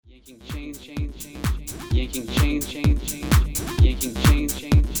Yanking chain, yanking chain,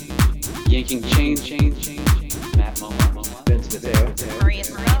 Matt Momo, Vince Mateo. Maria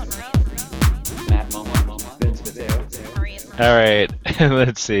Simone. Matt Momo, Vince Mateo. Maria Simone. All right,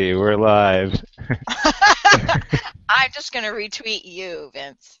 let's see. We're live. I'm just going to retweet you,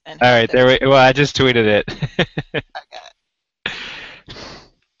 Vince. And All right, there we. Well, I just tweeted it. Okay.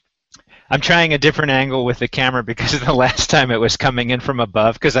 I'm trying a different angle with the camera because the last time it was coming in from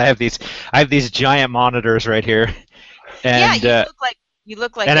above because I have these giant monitors right here, and yeah, you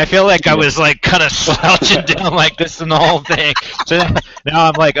look like. and I feel like I was like kind of slouching down like this in the whole thing. So now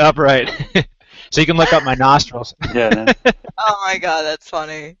I'm like upright, so you can look up my nostrils. Yeah, Oh my God, that's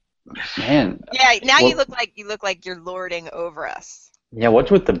funny. man. Yeah, now Well- you look like you're lording over us. Yeah,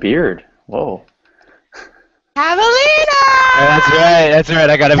 what's with the beard? Whoa. Javelina! That's right.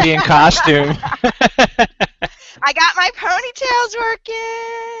 I got to be in costume. I got my ponytails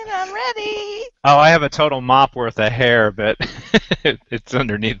working. I'm ready. Oh, I have a total mop worth of hair, but it's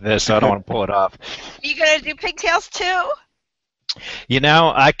underneath this, so I don't want to pull it off. You gonna do pigtails too? You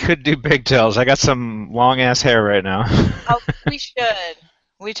know, I could do pigtails. I got some long-ass hair right now. Oh, we should.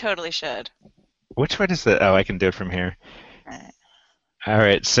 We totally should. Which one is that? Oh, I can do it from here. Alright. All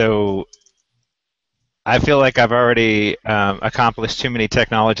right, so I feel like I've already accomplished too many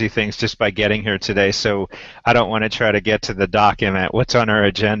technology things just by getting here today, so I don't want to try to get to the document. What's on our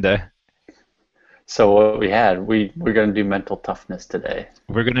agenda? So what we're gonna do mental toughness today.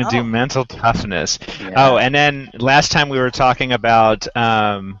 We're going to do Oh. mental toughness. Yeah. Oh, and then last time we were talking about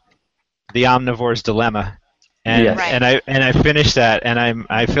the omnivore's dilemma, and Yes. Right. and I finished that, and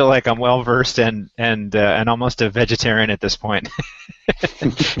I feel like I'm well versed and almost a vegetarian at this point.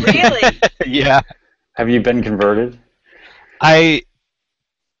 Really? Yeah. Have you been converted? I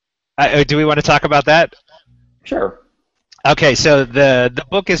do we want to talk about that? Sure. Okay, so the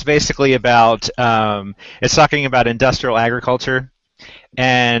book is basically about it's talking about industrial agriculture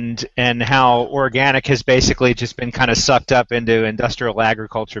and how organic has basically just been kind of sucked up into industrial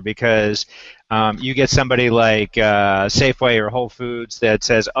agriculture because you get somebody like Safeway or Whole Foods that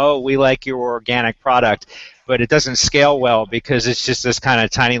says, "Oh, we like your organic product," but it doesn't scale well because it's just this kind of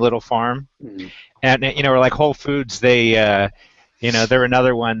tiny little farm. Mhm. And or like Whole Foods, they're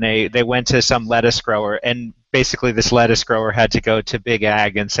another one. They went to some lettuce grower, and basically this lettuce grower had to go to Big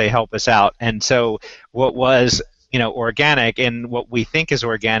Ag and say, "Help us out." And so what was organic and what we think is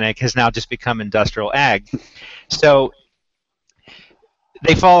organic has now just become industrial ag. So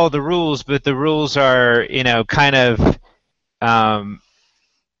they follow the rules, but the rules are kind of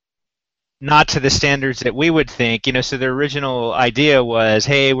not to the standards that we would think, so the original idea was,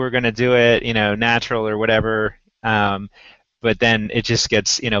 hey, we're going to do it, natural or whatever, but then it just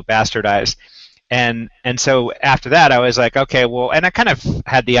gets, bastardized. And so after that, I was like, okay, well, and I kind of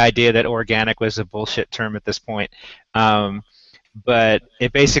had the idea that organic was a bullshit term at this point, but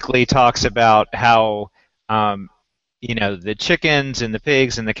it basically talks about how, the chickens and the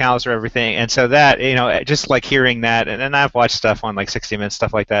pigs and the cows are everything, and so that just like hearing that, and I've watched stuff on like 60 Minutes,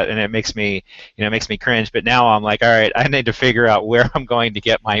 stuff like that, and it makes me cringe. But now I'm like, all right, I need to figure out where I'm going to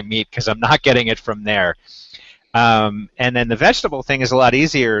get my meat because I'm not getting it from there. And then the vegetable thing is a lot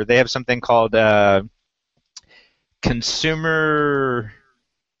easier. They have something called consumer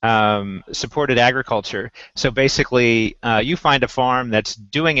supported agriculture. So basically, you find a farm that's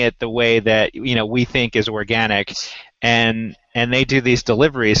doing it the way that we think is organic, and they do these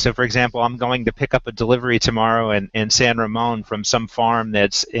deliveries. So for example, I'm going to pick up a delivery tomorrow in San Ramon from some farm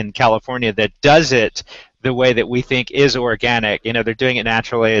that's in California that does it the way that we think is organic. They're doing it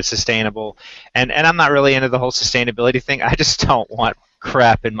naturally, it's sustainable, and I'm not really into the whole sustainability thing. I just don't want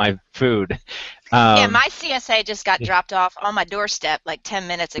crap in my food. Yeah, my CSA just got dropped off on my doorstep like 10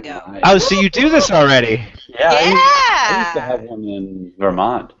 minutes ago. Nice. Oh, so you do this already? Yeah. I used to Yeah. have one in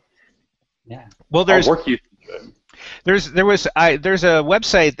Vermont. Yeah. Well, there's Our work used to do it. there's a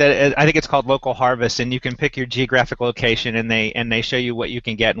website that I think it's called Local Harvest, and you can pick your geographic location, and they show you what you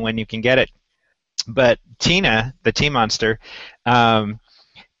can get and when you can get it. But Tina, the Tea Monster,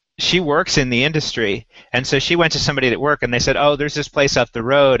 she works in the industry, and so she went to somebody at work, and they said, "Oh, there's this place up the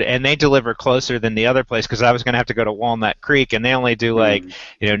road, and they deliver closer than the other place because I was going to have to go to Walnut Creek, and they only do like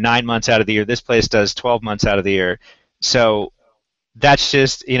 9 months out of the year. This place does 12 months out of the year." So that's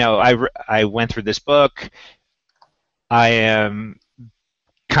just I went through this book. I am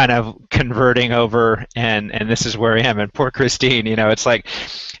kind of converting over, and this is where I am. And poor Christine, it's like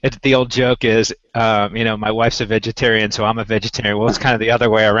the old joke is, my wife's a vegetarian, so I'm a vegetarian. Well, it's kind of the other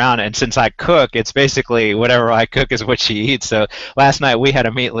way around. And since I cook, it's basically whatever I cook is what she eats. So last night we had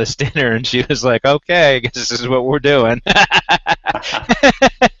a meatless dinner, and she was like, "Okay, I guess this is what we're doing."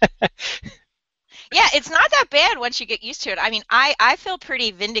 that bad once you get used to it. I mean, I feel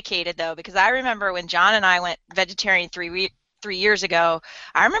pretty vindicated though, because I remember when John and I went vegetarian 3 years ago.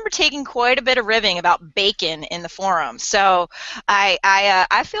 I remember taking quite a bit of ribbing about bacon in the forum. So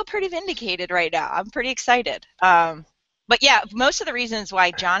I feel pretty vindicated right now. I'm pretty excited. But yeah, most of the reasons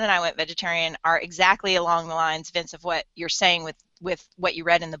why John and I went vegetarian are exactly along the lines, Vince, of what you're saying with what you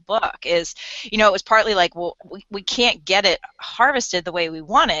read in the book. Is, it was partly like, well, we can't get it harvested the way we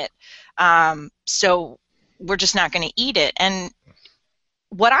want it, so we're just not going to eat it. And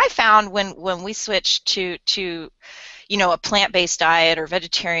what I found when we switched to a plant-based diet or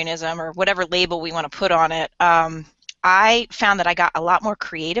vegetarianism or whatever label we want to put on it, I found that I got a lot more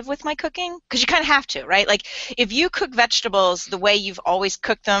creative with my cooking, because you kind of have to, right? Like, if you cook vegetables the way you've always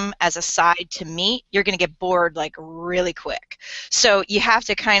cooked them as a side to meat, you're going to get bored like really quick. So you have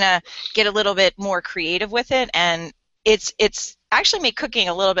to kind of get a little bit more creative with it, and it's actually made cooking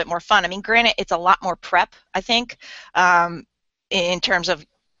a little bit more fun. I mean, granted, it's a lot more prep, I think, in terms of,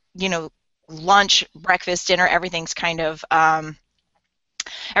 lunch, breakfast, dinner, everything's kind of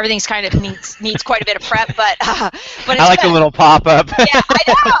needs quite a bit of prep, but I it's like the good. little pop-up. Yeah, I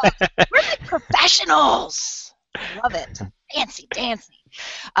know. We're like professionals. I love it. Fancy dancy.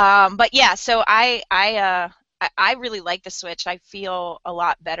 But yeah, so I really like the switch. I feel a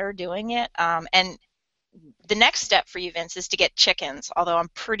lot better doing it. And the next step for you, Vince, is to get chickens, although I'm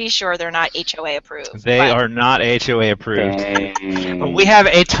pretty sure they're not HOA approved. They But are not HOA approved. We Dang. have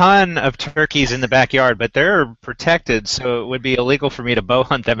a ton of turkeys in the backyard, but they're protected, so it would be illegal for me to bow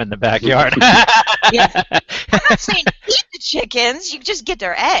hunt them in the backyard. yeah, I'm not saying eat the chickens. You just get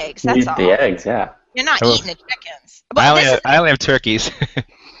their eggs. That's Eat the all. eggs, yeah. You're not Oh, eating the chickens. But I only have turkeys.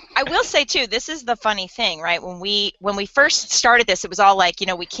 I will say too, this is the funny thing, right? When we first started this, it was all like,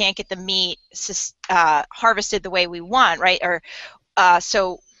 we can't get the meat harvested the way we want, right? Or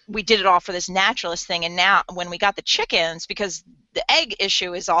so we did it all for this naturalist thing. And now when we got the chickens, because the egg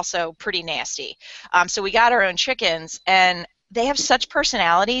issue is also pretty nasty, so we got our own chickens, and they have such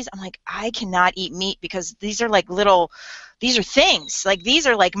personalities. I'm like, I cannot eat meat because these are like these are things. Like, these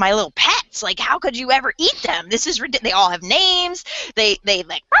are like my little pets. Like, how could you ever eat them? This is ridiculous. They all have names. They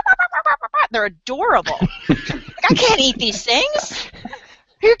like, they're adorable. Like, I can't eat these things.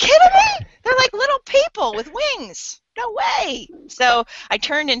 Are you kidding me? They're like little people with wings. No way. So I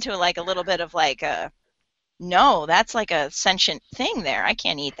turned into like a little bit of like no, that's like a sentient thing there. I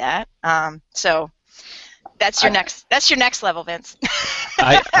can't eat that. So that's your I, next level, Vince.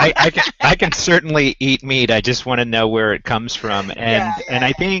 I can certainly eat meat. I just want to know where it comes from, Yeah, and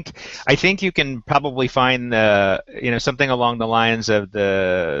I think you can probably find something along the lines of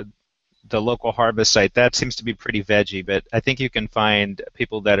the local harvest site. That seems to be pretty veggie, but I think you can find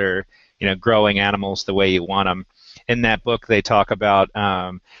people that are growing animals the way you want them. In that book, they talk about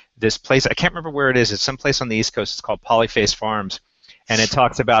this place. I can't remember where it is. It's someplace on the East Coast. It's called Polyface Farms, and it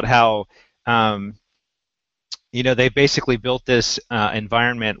talks about how they basically built this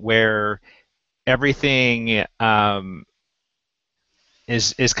environment where everything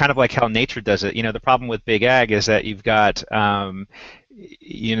is kind of like how nature does it. The problem with big ag is that you've got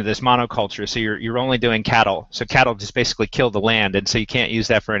this monoculture, so you're only doing cattle. So cattle just basically kill the land, and so you can't use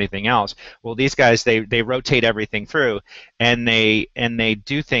that for anything else. Well, these guys they rotate everything through, and they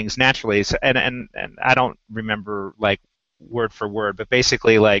do things naturally. So, and I don't remember like word for word, but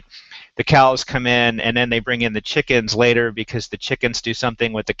basically like the cows come in and then they bring in the chickens later because the chickens do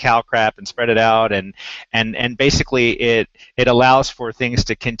something with the cow crap and spread it out, and basically it allows for things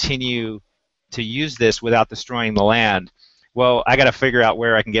to continue to use this without destroying the land. Well, I got to figure out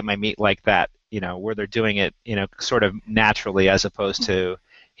where I can get my meat like that, where they're doing it, sort of naturally, as opposed to,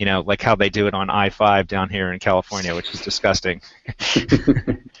 like how they do it on I-5 down here in California, which is disgusting.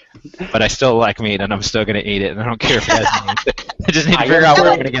 But I still like meat, and I'm still going to eat it, and I don't care if it has meat. I just need to figure out where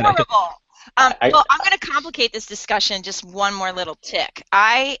I'm going to get it. Horrible. I, Well, I'm going to complicate this discussion just one more little tick.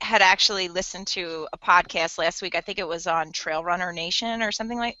 I had actually listened to a podcast last week. I think it was on Trail Runner Nation or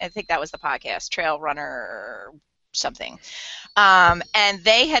something I think that was the podcast, Trail Runner something. And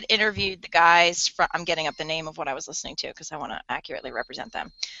they had interviewed the guys from, I'm getting up the name of what I was listening to because I want to accurately represent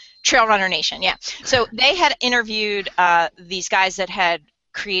them. Trail Runner Nation, yeah. So they had interviewed these guys that had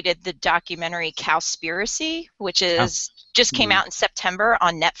created the documentary Cowspiracy, which is just came out in September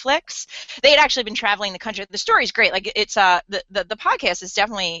on Netflix. They had actually been traveling the country. The story's great. Like, it's the podcast is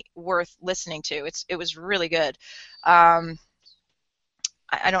definitely worth listening to. It was really good. I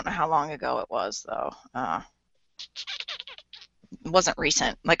don't know how long ago it was though. It wasn't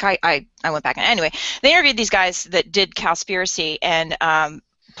recent. Like I went back and anyway, they interviewed these guys that did Cowspiracy, and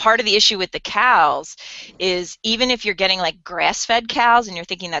part of the issue with the cows is even if you're getting like grass-fed cows and you're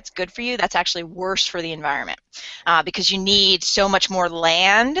thinking that's good for you, that's actually worse for the environment because you need so much more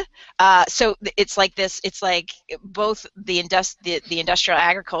land. So it's like this. It's like both the industrial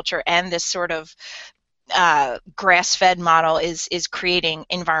agriculture and this sort of grass-fed model is creating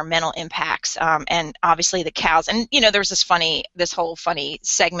environmental impacts, and obviously the cows. And there was this whole funny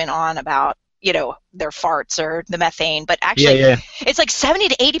segment on about their farts or the methane, but Yeah, actually yeah. it's like 70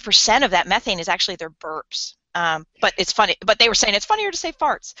 to 80% of that methane is actually their burps. But it's funny. But they were saying it's funnier to say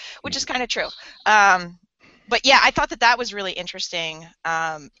farts, which is kind of true. But yeah, I thought that was really interesting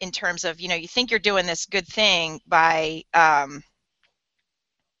in terms of you think you're doing this good thing by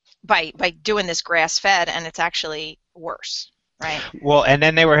doing this grass fed, and it's actually worse, right? Well, and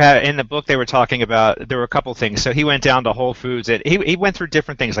then they were in the book they were talking about there were a couple things. So he went down to Whole Foods. He went through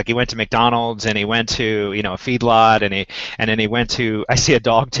different things. Like he went to McDonald's and he went to a feedlot and then he went to I see a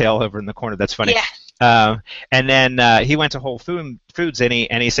dog tail over in the corner. That's funny. Yeah. And then he went to Whole Foods and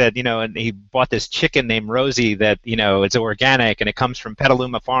he said and he bought this chicken named Rosie that it's organic and it comes from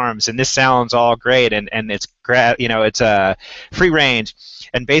Petaluma Farms and this sounds all great and it's it's free range,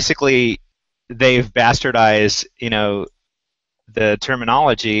 and basically they've bastardized the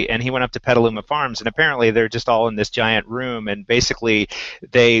terminology, and he went up to Petaluma Farms, and apparently they're just all in this giant room, and basically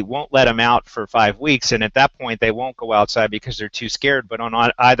they won't let them out for 5 weeks, and at that point they won't go outside because they're too scared. But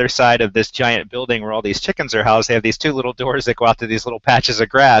on either side of this giant building where all these chickens are housed, they have these two little doors that go out to these little patches of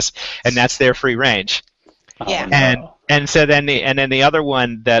grass, and that's their free range. Yeah. And so then the other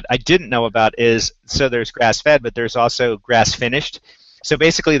one that I didn't know about is, so there's grass fed, but there's also grass finished. So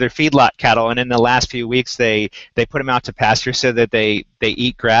basically they're feedlot cattle, and in the last few weeks they put them out to pasture so that they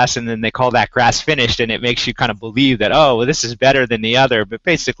eat grass, and then they call that grass finished, and it makes you kind of believe that, oh, well, this is better than the other, but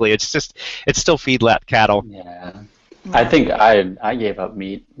basically it's still feedlot cattle. Yeah. I think I gave up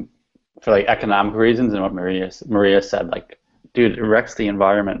meat for like economic reasons, and what Maria said, like, dude, it wrecks the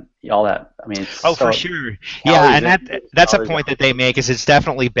environment. All that. I mean, oh, for sure. Yeah, and that's a point that they make, is it's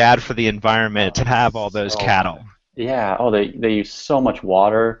definitely bad for the environment to have all those cattle. Yeah. Oh, they use so much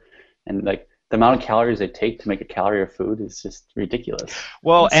water, and like the amount of calories they take to make a calorie of food is just ridiculous.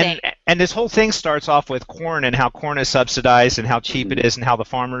 Well, Insane. and this whole thing starts off with corn and how corn is subsidized and how cheap it is and how the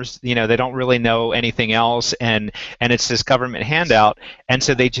farmers, they don't really know anything else, and it's this government handout, and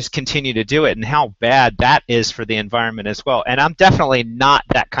so they just continue to do it, and how bad that is for the environment as well. And I'm definitely not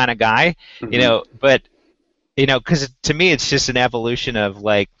that kind of guy, but because to me it's just an evolution of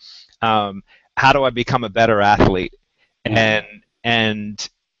like, how do I become a better athlete, and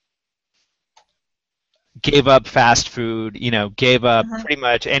gave up fast food, gave up pretty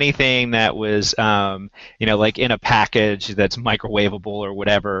much anything that was, like in a package that's microwavable or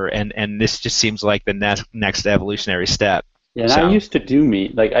whatever, and this just seems like the next evolutionary step. Yeah, and I used to do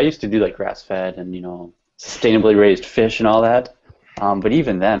meat, like I used to do like grass-fed and sustainably raised fish and all that, but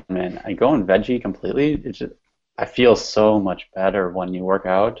even then, man, I go in veggie completely. It's just, I feel so much better when you work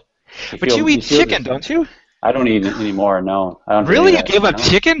out. But you eat chicken, don't you? I don't eat it anymore. No, I don't. Really, you gave up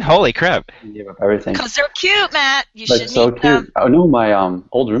chicken? Holy crap! I gave up everything. Because they're cute, Matt. You Like, should so eat cute. them. Oh no, my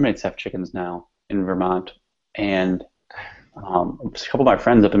old roommates have chickens now in Vermont, and a couple of my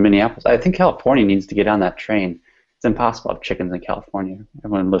friends up in Minneapolis. I think California needs to get on that train. It's impossible to have chickens in California.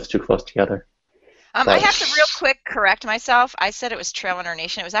 Everyone lives too close together. I have to real quick correct myself. I said it was Trail Runner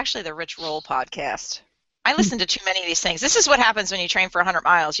Nation. It was actually the Rich Roll podcast. I listen to too many of these things. This is what happens when you train for 100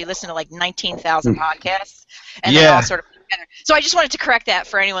 miles. You listen to like 19,000 podcasts, and they're all sort of together. So I just wanted to correct that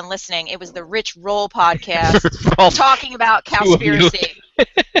for anyone listening. It was the Rich Roll podcast talking about Cowspiracy.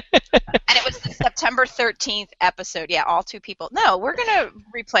 And it was the September 13th episode. Yeah, all two people. No, we're going to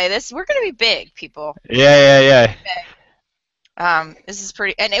replay this. We're going to be big, people. Yeah. This is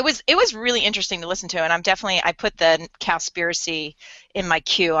pretty, and it was really interesting to listen to, and I put the Cowspiracy in my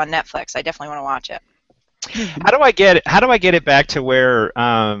queue on Netflix. I definitely want to watch it. How do I get it back to where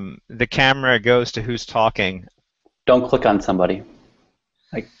the camera goes to who's talking? Don't click on somebody.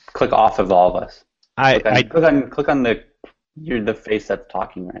 Like, click off of all of us. Click on the face that's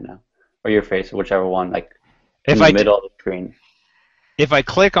talking right now, or your face, or whichever one. Like in the middle of the screen. If I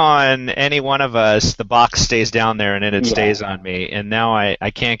click on any one of us, the box stays down there, and then it stays on me. And now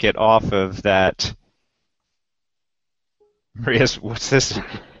I can't get off of that. Maria's, what's this?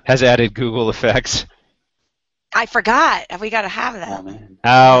 Has added Google effects. I forgot. We got to have that. Oh, man.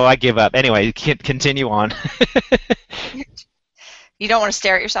 Oh, I give up. Anyway, continue on. You don't want to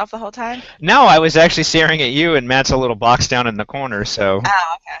stare at yourself the whole time? No, I was actually staring at you, and Matt's a little box down in the corner, so.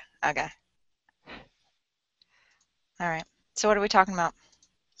 Oh, okay. All right. So what are we talking about?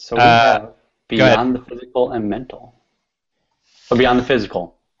 So we have beyond the physical and mental. Or beyond the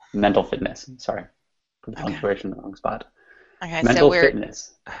physical. mental fitness. Sorry, put the Okay. punctuation in the wrong spot. Okay, so Mental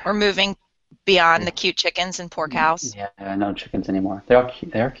fitness. we're moving beyond the cute chickens and poor cows. Yeah, no chickens anymore. They are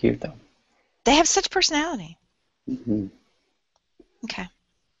cute. They are cute though. They have such personality. Hmm. Okay.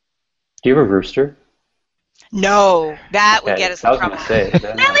 Do you have a rooster? No, that would Okay, get us I in was trouble. gonna say.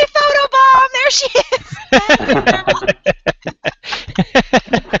 Nelly photobomb, there she is.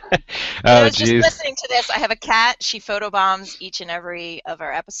 I Oh, was just jeez. listening to this. I have a cat. She photobombs each and every of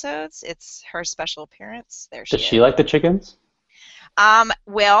our episodes. It's her special appearance. There she Does is. she like the chickens?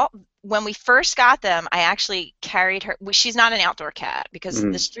 Well, when we first got them, I actually carried her. Well, she's not an outdoor cat because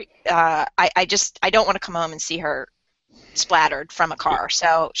the street. I don't want to come home and see her splattered from a car.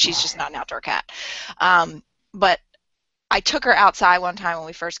 So she's just not an outdoor cat. But I took her outside one time when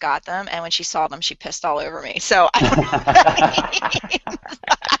we first got them, and when she saw them, she pissed all over me. So I don't know what that means.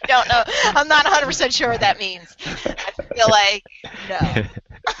 I don't know. I'm not 100% sure what that means. I feel like no.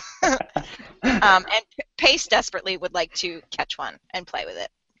 And Pace desperately would like to catch one and play with it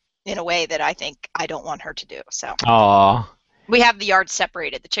in a way that I think I don't want her to do. So Aw. we have the yard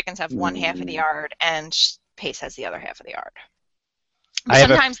separated. The chickens have one half of the yard, and Pace has the other half of the yard. But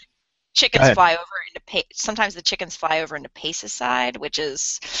sometimes chickens fly over into sometimes the chickens fly over into Pace's side, which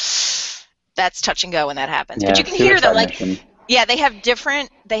is that's touch and go when that happens. Yeah, but you can hear them like mission. yeah, they have different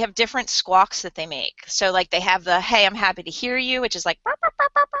squawks that they make. So like they have the hey, I'm happy to hear you, which is like burp, burp,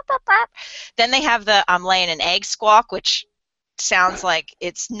 burp, burp, burp, burp, burp. Then they have the I'm laying an egg squawk, which sounds like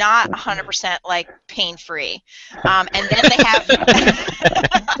it's not 100% like pain-free. And then they have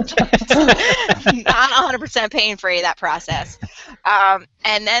not 100% pain-free, that process.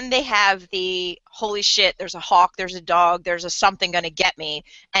 And then they have the holy shit, there's a hawk, there's a dog, there's a something going to get me.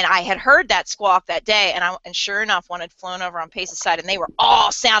 And I had heard that squawk that day, and sure enough, one had flown over on Pace's side, and they were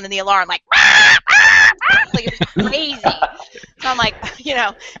all sounding the alarm like, rah, rah, rah, like it was crazy. So I'm like,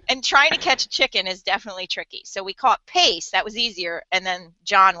 and trying to catch a chicken is definitely tricky. So we caught Pace, that was easier, and then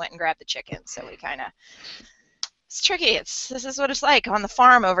John went and grabbed the chicken. So we kind of, it's tricky. This is what it's like on the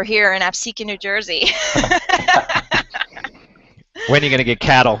farm over here in Absecon, New Jersey. When are you going to get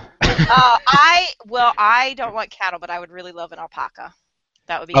cattle? I don't want cattle, but I would really love an alpaca.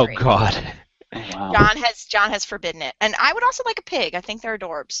 That would be great. Oh God. Wow. John has forbidden it, and I would also like a pig. I think they're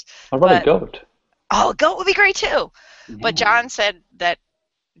adorbs. What about a goat? Oh, a goat would be great too. Yeah. But John said that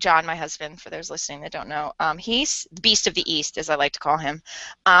John, my husband, for those listening that don't know, he's Beast of the East, as I like to call him,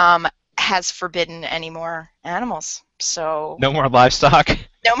 has forbidden any more animals. So No more livestock?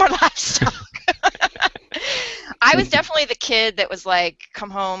 no more livestock. I was definitely the kid that was like, come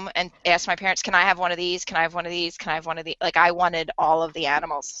home and ask my parents, can I have one of these? Can I have one of these? Can I have one of these? Like, I wanted all of the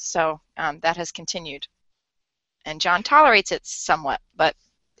animals. So that has continued. And John tolerates it somewhat, but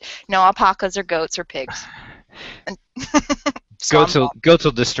no alpacas or goats or pigs. Goats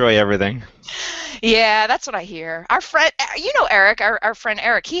will destroy everything. Yeah, that's what I hear. Our friend, Eric, our friend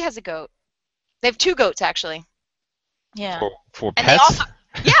Eric, he has a goat. They have 2 goats, actually. Yeah. For And pets?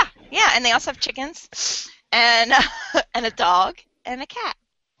 they also, and they also have chickens and and a dog and a cat.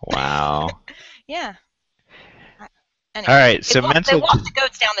 Wow. Yeah. Anyway, All right, so they walk the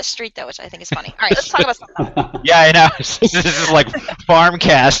goats down the street, though, which I think is funny. All right, let's talk about something else. Yeah, I know. This is like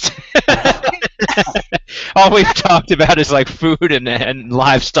Farmcast. All we've talked about is like food and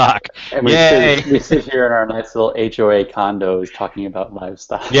livestock. And Yay. we sit here in our nice little HOA condos talking about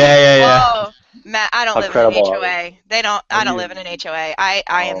livestock. Yeah. Whoa, Matt, I don't live in an HOA. I don't live in an HOA. I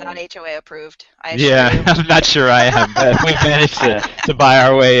am not HOA approved. Yeah, I'm not sure I am, but we managed to buy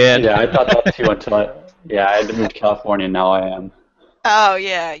our way in. Yeah, I thought that too until I had to move to California, and now I am. Oh,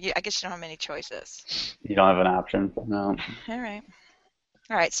 yeah. I guess you don't have many choices. You don't have an option, no. All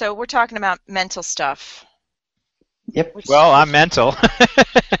right, so we're talking about mental stuff. Yep. Well, I'm mental. Fair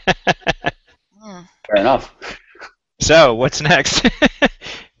enough. So, what's next?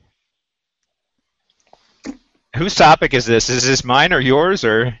 Whose topic is this? Is this mine or yours,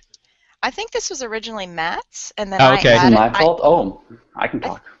 or? I think this was originally Matt's, and then okay. I Is it my fault? I can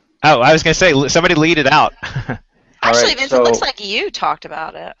talk. Oh, I was going to say, somebody lead it out. Actually, Vince, it looks like you talked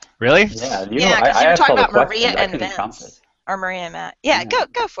about it. Really? Yeah, because you were talking about Maria and Vince. Or Maria and Matt. Yeah,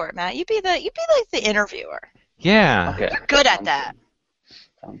 go for it, Matt. You be like the interviewer. Yeah. Okay. You're good at that.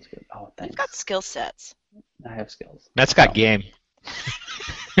 Sounds good. Oh, thanks. You've got skill sets. I have skills. Matt's got game.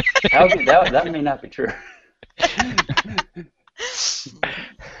 That may not be true.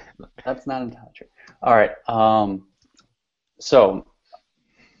 That's not entirely true. All right. So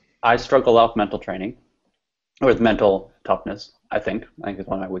I struggle a lot with mental training, or with mental toughness. I think it's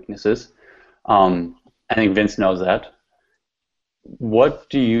one of my weaknesses. I think Vince knows that. What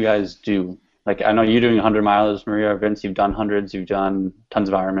do you guys do Like I know you're doing 100 miles, Maria, Vince, you've done hundreds, you've done tons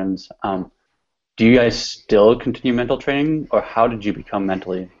of Ironmans. Do you guys still continue mental training, or how did you become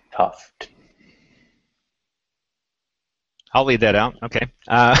mentally tough? I'll lead that out. Okay.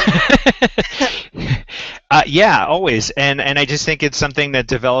 Yeah, always, and I just think it's something that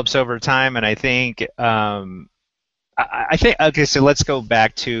develops over time, and I think I think okay. So let's go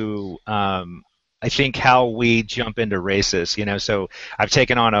back to I think how we jump into races. So I've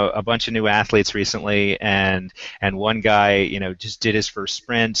taken on a bunch of new athletes recently, and one guy, just did his first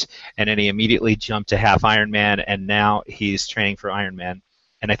sprint, and then he immediately jumped to half Ironman, and now he's training for Ironman,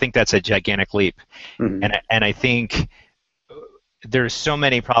 and I think that's a gigantic leap, Hmm. and I think there's so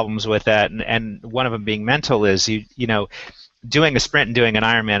many problems with that, and one of them being mental is doing a sprint and doing an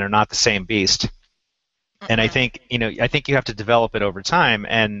Ironman are not the same beast. And I Mm-mm. think I think you have to develop it over time,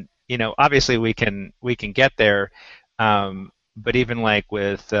 and obviously we can get there, but even like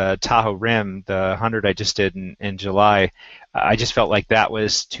with Tahoe Rim, the 100 I just did in July, I just felt like that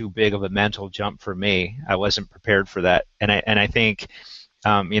was too big of a mental jump for me. I wasn't prepared for that, and I think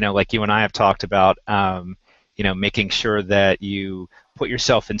like you and I have talked about, making sure that you put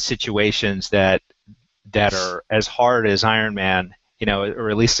yourself in situations that are as hard as Ironman, or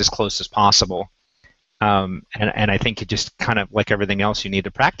at least as close as possible. And I think you just kind of like everything else, you need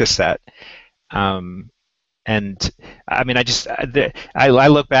to practice that. Um, and I mean, I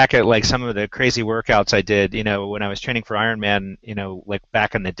look back at like some of the crazy workouts I did, when I was training for Ironman, like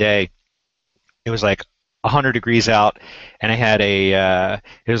back in the day, it was like 100 degrees out, and I had it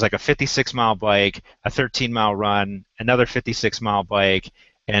was like a 56-mile bike, a 13-mile run, another 56-mile bike,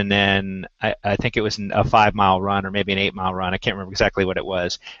 and then I think it was a 5-mile run or maybe an 8-mile run. I can't remember exactly what it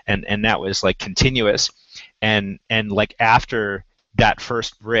was, and that was like continuous, and like after that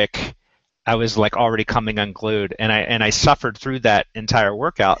first brick, I was like already coming unglued, and I suffered through that entire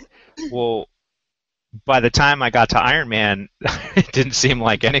workout. Well, by the time I got to Ironman, it didn't seem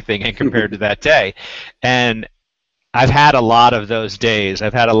like anything in compared to that day. And I've had a lot of those days.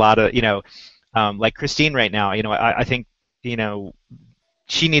 I've had a lot of, like Christine right now, I think, you know,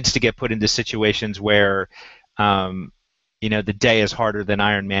 she needs to get put into situations where, um, the day is harder than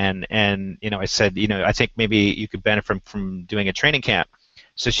Ironman. And, I said, I think maybe you could benefit from doing a training camp.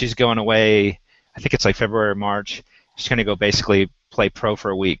 So she's going away, I think it's like February or March. She's going to go basically play pro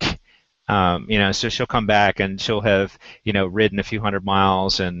for a week. So she'll come back and she'll have, ridden a few hundred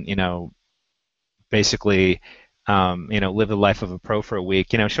miles and, basically, live the life of a pro for a week.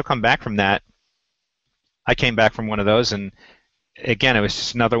 She'll come back from that. I came back from one of those, and again, it was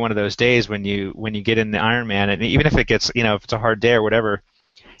just another one of those days when you get in the Ironman, and even if it gets, if it's a hard day or whatever,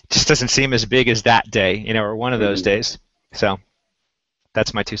 it just doesn't seem as big as that day, or one of those Hmm. days. So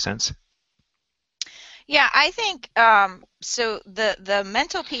that's my 2 cents. Yeah, I think so. The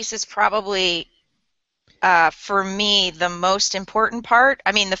mental piece is probably for me the most important part.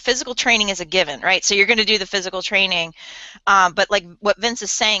 I mean, the physical training is a given, right? So you're going to do the physical training, but like what Vince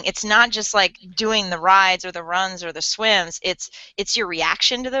is saying, it's not just like doing the rides or the runs or the swims. It's your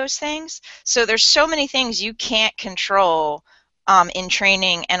reaction to those things. So there's so many things you can't control in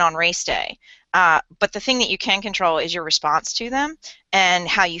training and on race day. But the thing that you can control is your response to them and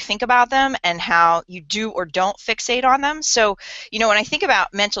how you think about them and how you do or don't fixate on them. So, when I think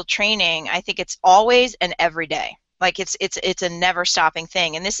about mental training, I think it's always and every day. Like it's a never stopping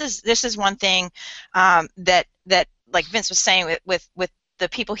thing. And this is one thing that like Vince was saying with the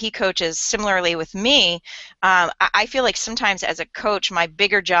people he coaches, similarly with me, I feel like sometimes as a coach, my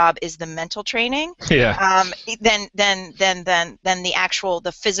bigger job is the mental training, Yeah. than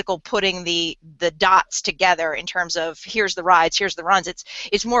the physical putting the dots together in terms of here's the rides, here's the runs.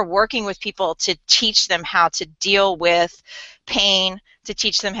 It's more working with people to teach them how to deal with pain, to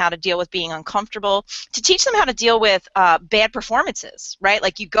teach them how to deal with being uncomfortable, to teach them how to deal with bad performances, right?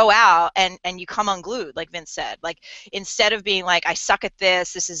 Like you go out and you come unglued, like Vince said. Like instead of being like, I suck at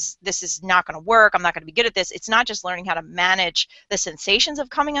this is not going to work, I'm not going to be good at this. It's not just learning how to manage the sensations of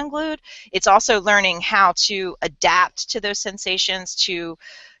coming unglued. It's also learning how to adapt to those sensations, to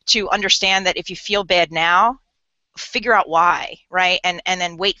understand that if you feel bad now, figure out why, right? And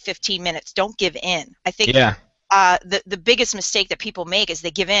then wait 15 minutes. Don't give in. I think Yeah. the biggest mistake that people make is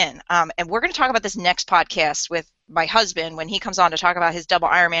they give in. And we're going to talk about this next podcast with my husband when he comes on to talk about his double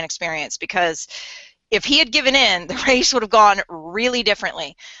Ironman experience, because if he had given in, the race would have gone really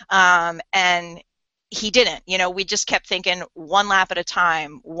differently. And he didn't. We just kept thinking one lap at a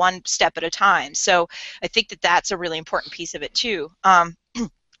time, one step at a time. So I think that that's a really important piece of it too.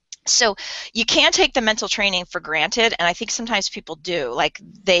 So you can't take the mental training for granted, and I think sometimes people do. Like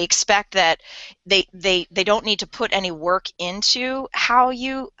they expect that they don't need to put any work into how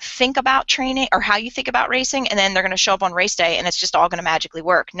you think about training or how you think about racing, and then they're going to show up on race day and it's just all going to magically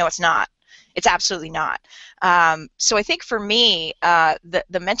work. No, it's not. It's absolutely not. So I think for me,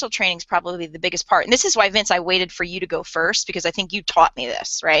 the mental training is probably the biggest part. And this is why, Vince, I waited for you to go first, because I think you taught me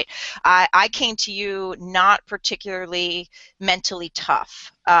this, right? I came to you not particularly mentally tough.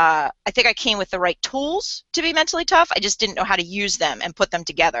 I think I came with the right tools to be mentally tough. I just didn't know how to use them and put them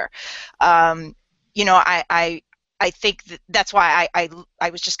together. You know, I think that's why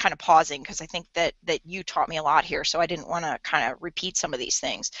I was just kind of pausing, because I think that you taught me a lot here, so I didn't want to kind of repeat some of these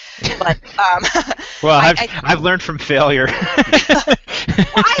things. But well, I've learned from failure. Well,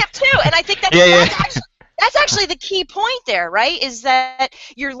 I have too, and I think that's actually the key point there, right? Is that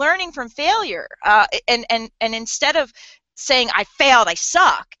you're learning from failure, and instead of saying I failed, I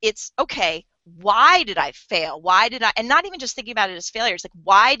suck, it's okay. Why did I fail? Why did I, and not even just thinking about it as failure, it's like,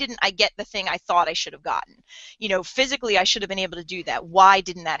 why didn't I get the thing I thought I should have gotten? You know, physically I should have been able to do that. Why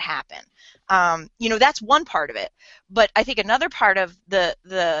didn't that happen? You know, that's one part of it. But I think another part of the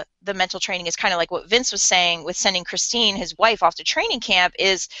mental training is kind of like what Vince was saying with sending Christine, his wife, off to training camp,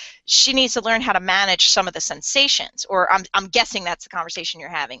 is she needs to learn how to manage some of the sensations. Or I'm guessing that's the conversation you're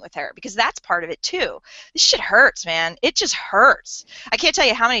having with her, because that's part of it too. This shit hurts, man. It just hurts. I can't tell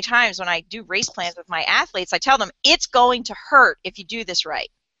you how many times when I do race plans with my athletes, I tell them it's going to hurt if you do this right.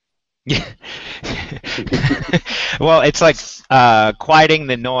 Yeah. Well, it's like quieting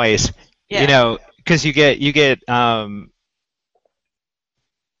the noise. Yeah. You know, because you get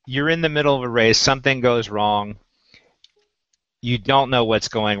you're in the middle of a race, something goes wrong, you don't know what's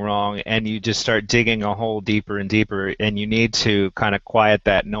going wrong, and you just start digging a hole deeper and deeper, and you need to kind of quiet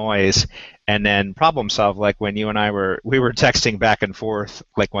that noise and then problem solve, like when you and I were texting back and forth,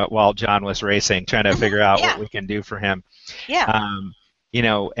 like while John was racing, trying to figure out what we can do for him. Yeah. You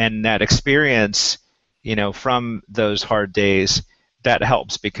know, and that experience, you know, from those hard days, that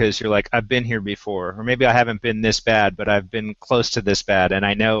helps, because you're like, I've been here before, or maybe I haven't been this bad, but I've been close to this bad, and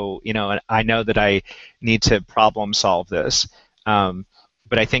I know, you know, I know that I need to problem solve this.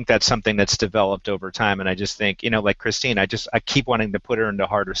 But I think that's something that's developed over time, and I just think, you know, like Christine, I keep wanting to put her into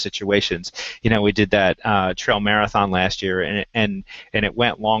harder situations. You know, we did that trail marathon last year, and it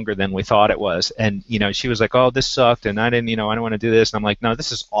went longer than we thought it was, and you know, she was like, oh, this sucked, and I didn't want to do this, and I'm like, no,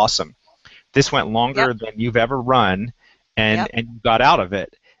 this is awesome. This went longer than you've ever run, and you got out of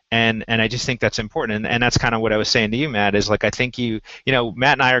it. And I just think that's important, and that's kind of what I was saying to you, Matt, is like, I think you know,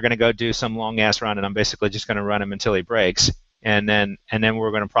 Matt and I are going to go do some long ass run, and I'm basically just going to run him until he breaks, and then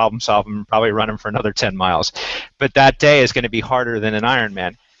we're going to problem solve him and probably run him for another 10 miles. But that day is going to be harder than an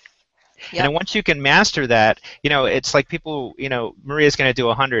Ironman. Yep. And then once you can master that, you know, it's like people, you know, Maria's going to do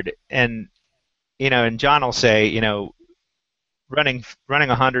 100, and you know, and John will say, you know, running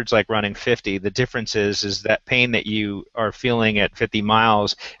 100 is like running 50. The difference is that pain that you are feeling at 50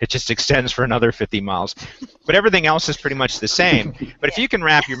 miles, it just extends for another 50 miles. But everything else is pretty much the same. But if you can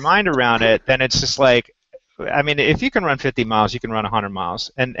wrap your mind around it, then it's just like, I mean, if you can run 50 miles, you can run 100 miles.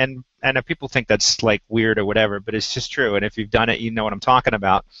 And if people think that's like weird or whatever, but it's just true. And if you've done it, you know what I'm talking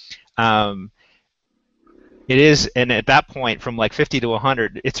about. It is, and at that point, from like 50 to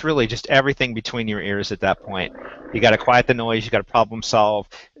 100, it's really just everything between your ears at that point. You got to quiet the noise. You got to problem solve.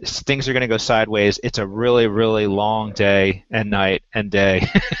 Things are going to go sideways. It's a really, really long day and night and day.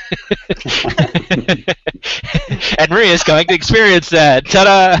 And Maria's going to experience that.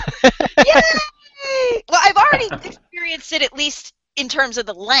 Ta-da! Yay! Well, I've already experienced it, at least in terms of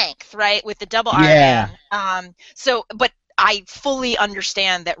the length, right, with the double Ironman. So, but I fully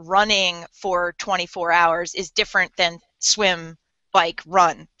understand that running for 24 hours is different than swim, bike,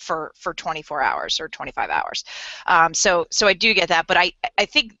 run for 24 hours or 25 hours. So I do get that, but I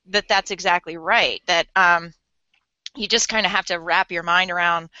think that that's exactly right, that you just kind of have to wrap your mind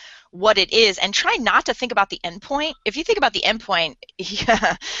around what it is and try not to think about the end point. If you think about the end point,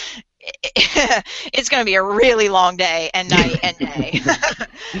 it's going to be a really long day and night and day.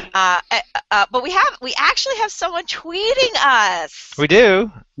 But we actually have someone tweeting us. We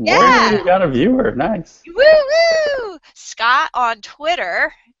do. Yeah. We got a viewer. Nice. Woo woo! Scott on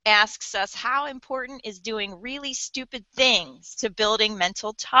Twitter asks us, how important is doing really stupid things to building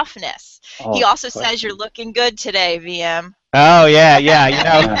mental toughness? He also says you're looking good today, VM. Oh yeah. You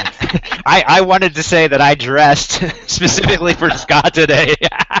know, I wanted to say that I dressed specifically for Scott today.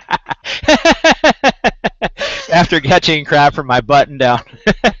 After catching crap from my button down.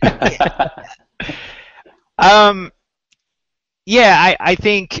 I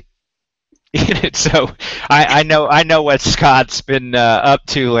think So I know what Scott's been up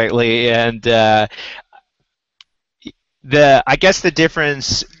to lately, and I guess the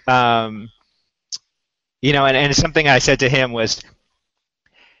difference, and something I said to him was,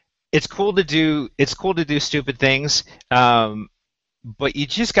 it's cool to do stupid things, but you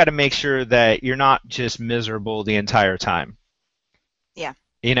just got to make sure that you're not just miserable the entire time. Yeah.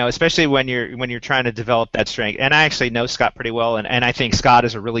 Especially when you're trying to develop that strength. And I actually know Scott pretty well, and I think Scott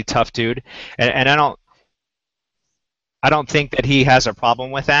is a really tough dude, and I don't think that he has a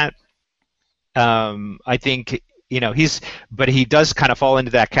problem with that. I think but he does kind of fall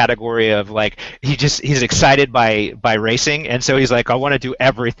into that category of like he's excited by racing, and so he's like, I want to do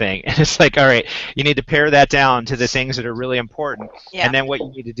everything, and it's like, all right, you need to pare that down to the things that are really important, Yeah. and then what you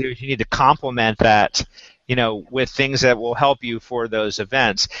need to do is you need to complement that. With things that will help you for those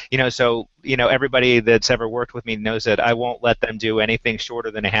events. So everybody that's ever worked with me knows that I won't let them do anything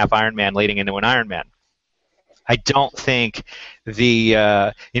shorter than a half Ironman leading into an Ironman. I don't think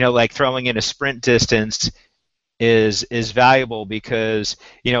like throwing in a sprint distance is valuable because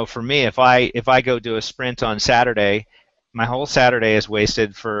for me, if I go do a sprint on Saturday, my whole Saturday is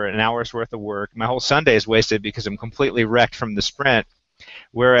wasted for an hour's worth of work. My whole Sunday is wasted because I'm completely wrecked from the sprint.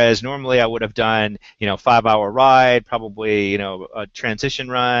 Whereas normally I would have done 5-hour ride, probably a transition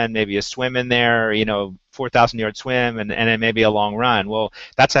run, maybe a swim in there, 4,000-yard swim, and then maybe a long run. Well,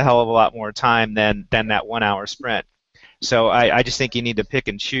 that's a hell of a lot more time than that 1-hour sprint. So I just think you need to pick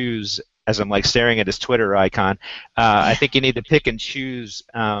and choose. As I'm like staring at his Twitter icon, I think you need to pick and choose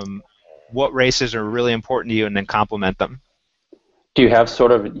what races are really important to you, and then complement them. Do you have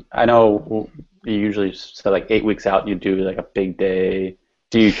sort of, I know you usually say like 8 weeks out you do like a big day.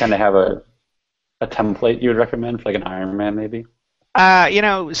 Do you kind of have a template you would recommend for like an Ironman maybe?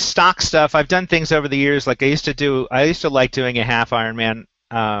 Stock stuff. I've done things over the years. Like I used to like doing a half Ironman.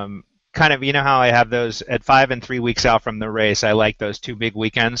 Kind of, how I have those at 5 and 3 weeks out from the race. I like those 2 big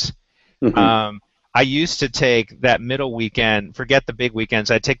weekends. Mm-hmm. I used to take that middle weekend, forget the big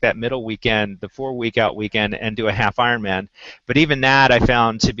weekends, I'd take that middle weekend, the 4-week out weekend, and do a half Ironman. But even that I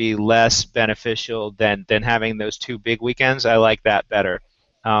found to be less beneficial than having those 2 big weekends. I like that better.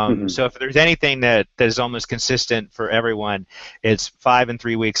 Mm-hmm. So if there's anything that is almost consistent for everyone, it's 5 and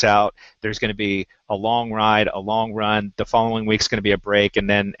 3 weeks out. There's going to be a long ride, a long run. The following week's going to be a break, and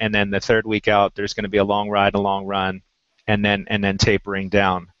then the 3rd week out, there's going to be a long ride, a long run, and then tapering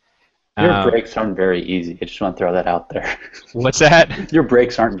down. Your breaks aren't very easy. I just want to throw that out there. What's that? Your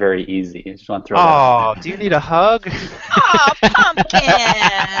breaks aren't very easy. I just want to throw that out Oh, do you need a hug? Oh, pumpkin!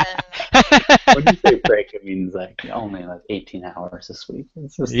 there. When you say break, it means like only like 18 hours this week.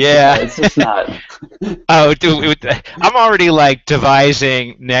 It's just, Yeah. It's just not. Oh, dude, I'm already like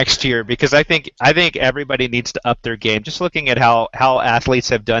devising next year because I think everybody needs to up their game. Just looking at how athletes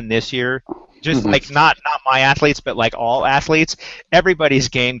have done this year, just Mhm. like not my athletes, but like all athletes, everybody's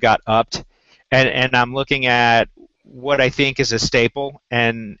game got upped, and I'm looking at what I think is a staple,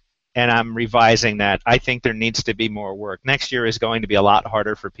 and I'm revising that. I think there needs to be more work. Next year is going to be a lot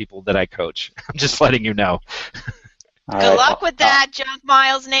harder for people that I coach. I'm just letting you know. All Good right, luck with that, Junk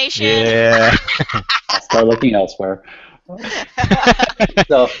Miles Nation. Yeah. I'll start looking elsewhere.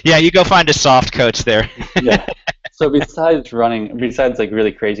 So Yeah, you go find a soft coach there. yeah. So besides running, besides like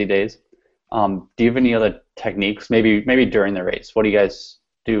really crazy days, do you have any other techniques? Maybe during the race. What do you guys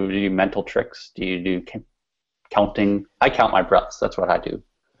do? Do you do mental tricks? Do you do counting? I count my breaths. That's what I do.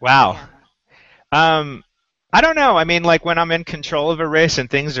 Wow. I don't know. I mean, like when I'm in control of a race and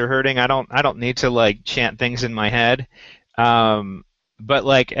things are hurting, I don't need to like chant things in my head. But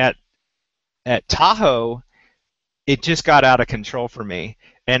like at Tahoe, it just got out of control for me,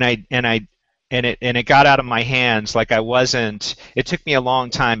 and it got out of my hands. Like I wasn't. It took me a long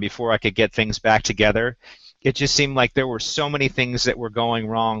time before I could get things back together. It just seemed like there were so many things that were going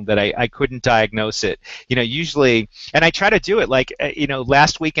wrong that I couldn't diagnose it. Usually, and I try to do it. Like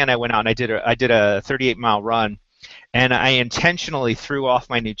last weekend I went out and I did a 38-mile run, and I intentionally threw off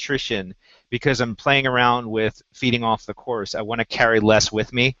my nutrition because I'm playing around with feeding off the course. I want to carry less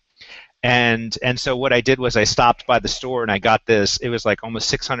with me. And so what I did was I stopped by the store and I got this. It was like almost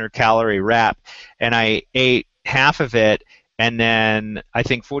 600 calorie wrap, and I ate half of it. And then I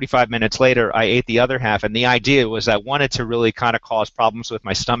think 45 minutes later, I ate the other half. And the idea was I wanted to really kind of cause problems with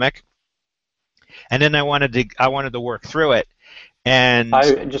my stomach, and then I wanted to work through it. And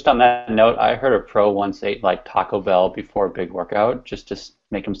I just on that note, I heard a pro once ate like Taco Bell before a big workout just to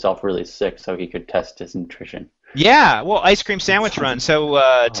make himself really sick so he could test his nutrition. yeah, well, ice cream sandwich run. So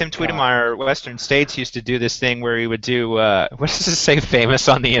Oh Tim God. Tweedemeyer, Western States, used to do this thing where he would do what does it say? Famous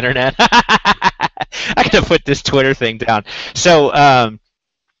on the internet. I gotta put this Twitter thing down. So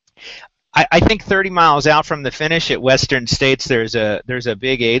I think 30 miles out from the finish at Western States, there's a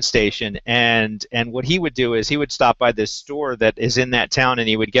big aid station, and what he would do is he would stop by this store that is in that town, and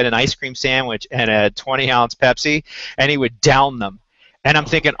he would get an ice cream sandwich and a 20-ounce Pepsi, and he would down them. And I'm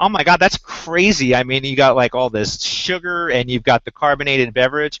thinking, oh my God, that's crazy. I mean, you got like all this sugar, and you've got the carbonated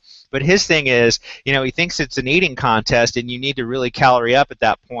beverage. But his thing is, he thinks it's an eating contest, and you need to really calorie up at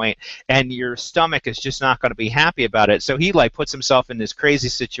that point, and your stomach is just not going to be happy about it. So he like puts himself in this crazy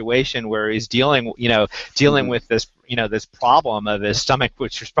situation where he's dealing with this, this problem of his stomach,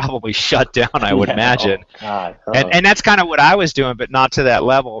 which was probably shut down, I would imagine. Oh, God. And that's kind of what I was doing, but not to that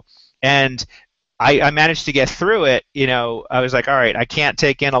level. And I managed to get through it. I was like, all right, I can't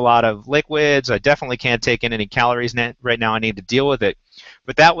take in a lot of liquids. I definitely can't take in any calories right now. I need to deal with it.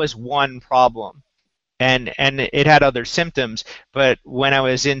 But that was one problem. And it had other symptoms. But when I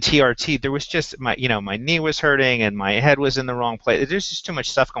was in TRT, there was just my knee was hurting and my head was in the wrong place. There's just too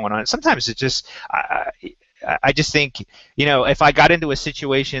much stuff going on. Sometimes it just I just think, if I got into a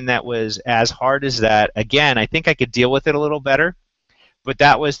situation that was as hard as that, again, I think I could deal with it a little better. But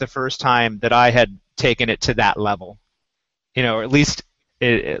that was the first time that I had taken it to that level, or at least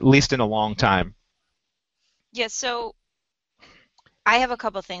in a long time. Yeah, so I have a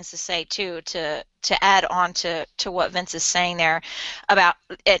couple things to say too to add on to what Vince is saying there about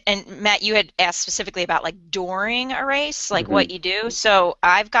it. And Matt, you had asked specifically about like during a race, like what you do. So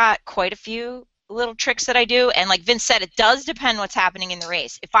I've got quite a few little tricks that I do, and like Vince said, it does depend what's happening in the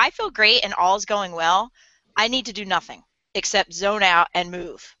race. If I feel great and all is going well, I need to do nothing except zone out and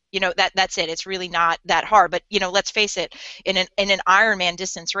move. That's it. It's really not that hard. But let's face it, in an Ironman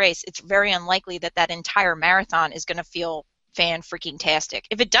distance race, it's very unlikely that entire marathon is going to feel fan-freaking-tastic.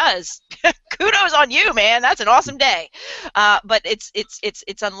 If it does, kudos on you, man. That's an awesome day. But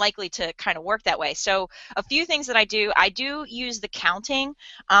it's unlikely to kind of work that way. So a few things that I do use the counting,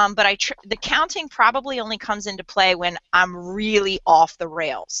 but the counting probably only comes into play when I'm really off the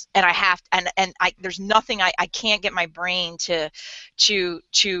rails, and I have there's nothing I can't get my brain to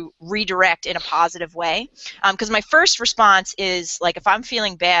redirect in a positive way, because my first response is like, if I'm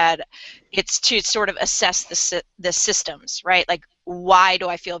feeling bad, it's to sort of assess the systems, right? Like, why do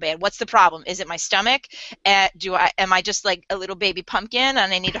I feel bad? What's the problem? Is it my stomach? Am I just like a little baby pumpkin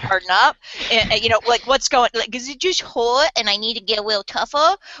and I need to harden up? Like what's going? Like, is it just hot and I need to get a little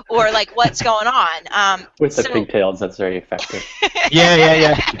tougher, or like what's going on? With the pigtails, that's very effective.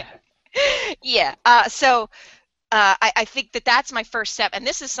 Yeah. Yeah. I think that's my first step, and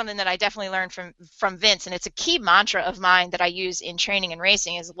this is something that I definitely learned from Vince, and it's a key mantra of mine that I use in training and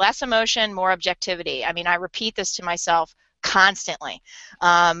racing, is less emotion, more objectivity. I mean, I repeat this to myself constantly.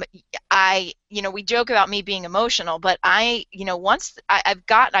 We joke about me being emotional, but I've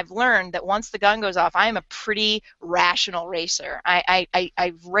learned that once the gun goes off, I am a pretty rational racer.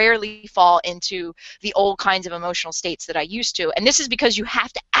 I rarely fall into the old kinds of emotional states that I used to, and this is because you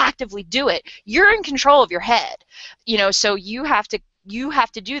have to actively do it. You're in control of your head, so you have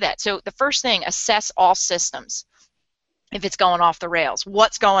to do that. So the first thing, assess all systems. If it's going off the rails,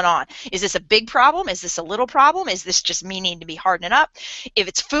 what's going on? Is this a big problem? Is this a little problem? Is this just me needing to be hardening up? If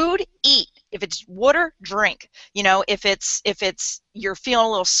it's food, eat. If it's water, drink. If it's you're feeling a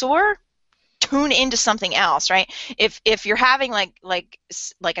little sore, tune into something else, right? If you're having like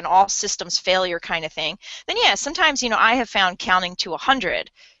an all systems failure kind of thing, then yeah, sometimes I have found counting to 100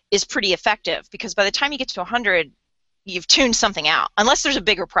 is pretty effective, because by the time you get to 100, you've tuned something out, unless there's a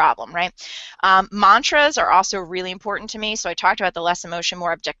bigger problem, right? Mantras are also really important to me. So I talked about the less emotion,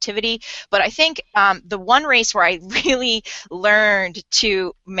 more objectivity. But I think the one race where I really learned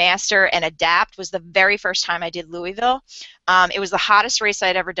to master and adapt was the very first time I did Louisville. It was the hottest race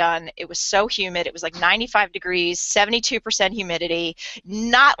I'd ever done. It was so humid. It was like 95 degrees, 72% humidity.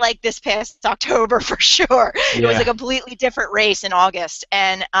 Not like this past October for sure. Yeah. It was a completely different race in August.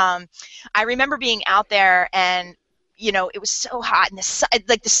 And I remember being out there, and it was so hot, and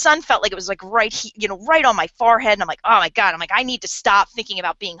the sun felt like it was like right on my forehead, and I'm like, oh my God, I need to stop thinking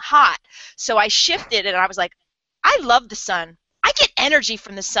about being hot. So I shifted, and I was like, I love the sun. I get energy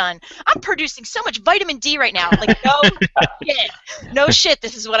from the sun. I'm producing so much vitamin D right now. Like, no shit,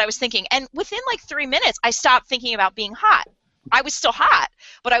 this is what I was thinking. And within like 3 minutes, I stopped thinking about being hot. I was still hot,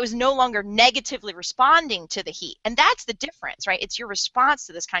 but I was no longer negatively responding to the heat. And that's the difference, right? It's your response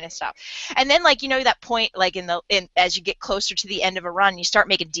to this kind of stuff. And then that point, like as you get closer to the end of a run, you start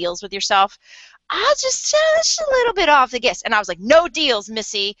making deals with yourself. I'll just a little bit off the gas. And I was like, no deals,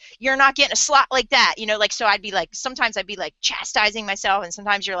 Missy. You're not getting a slot like that. So sometimes I'd be like chastising myself, and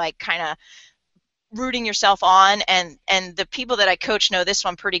sometimes you're like kind of rooting yourself on, and the people that I coach know this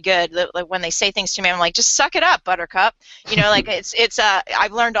one pretty good. Like when they say things to me, I'm like, just suck it up, Buttercup. You know, like it's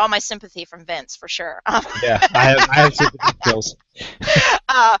I've learned all my sympathy from Vince for sure. Yeah, I have sympathy skills.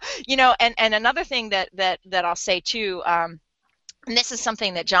 You know, and another thing that I'll say too. And this is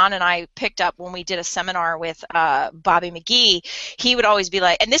something that John and I picked up when we did a seminar with Bobby McGee. He would always be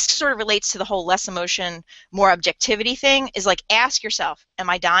like, and this sort of relates to the whole less emotion, more objectivity thing, is like, ask yourself,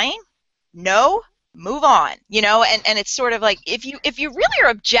 am I dying? No? Move on. You know, and it's sort of like, if you really are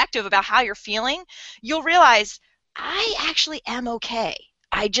objective about how you're feeling, you'll realize, I actually am okay.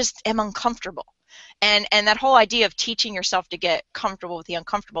 I just am uncomfortable. And that whole idea of teaching yourself to get comfortable with the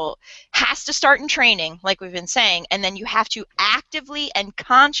uncomfortable has to start in training, like we've been saying, and then you have to actively and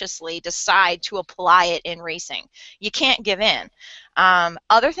consciously decide to apply it in racing. You can't give in.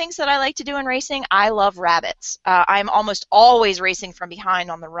 Other things that I like to do in racing, I love rabbits. I'm almost always racing from behind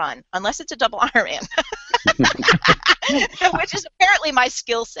on the run, unless it's a double Ironman, which is apparently my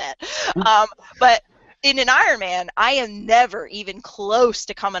skill set. But in an Ironman, I am never even close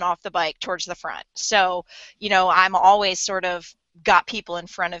to coming off the bike towards the front. So, you know, I'm always sort of got people in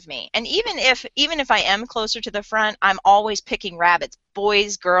front of me. And even if I am closer to the front, I'm always picking rabbits,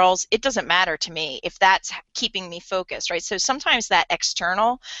 boys, girls, it doesn't matter to me if that's keeping me focused, right? So sometimes that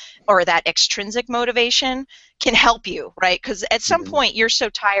external or that extrinsic motivation can help you, right? Because at some point you're so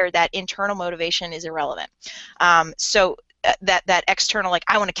tired that internal motivation is irrelevant. So that external, like,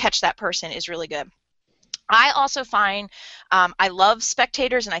 I want to catch that person, is really good. I also find I love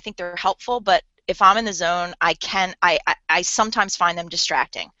spectators, and I think they're helpful, but if I'm in the zone, I sometimes find them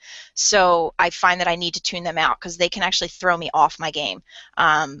distracting. So I find that I need to tune them out because they can actually throw me off my game,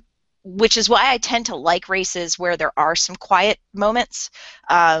 which is why I tend to like races where there are some quiet moments.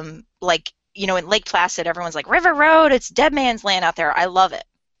 Like, you know, in Lake Placid, everyone's like, River Road, it's dead man's land out there. I love it,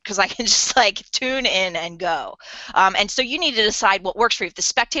 because I can just like tune in and go. And so you need to decide what works for you. If the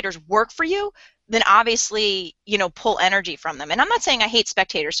spectators work for you, then obviously, you know, pull energy from them. And I'm not saying I hate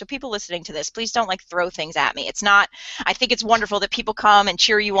spectators, so people listening to this, please don't like throw things at me. It's not, I think it's wonderful that people come and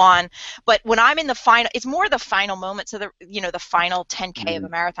cheer you on, but when I'm in the final, it's more the final moments of the, you know, the final 10K of a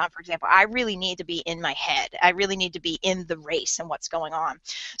marathon, for example, I really need to be in my head. I really need to be in the race and what's going on.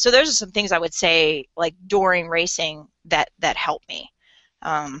 So those are some things I would say, like, during racing that help me.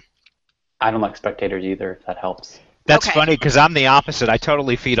 I don't like spectators either, if that helps. That's Okay. funny, because I'm the opposite. I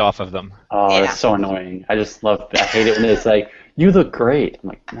totally feed off of them. Oh, Yeah. it's so annoying. I hate it when it's like, you look great. I'm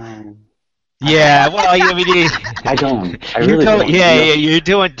like, no, Yeah, well, I mean, I don't. I you're really don't. yeah, You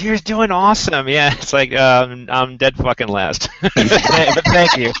know? yeah, you're doing awesome. Yeah, it's like I'm dead fucking last. But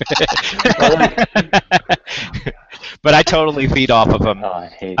thank you. But I totally feed off of them. Oh, I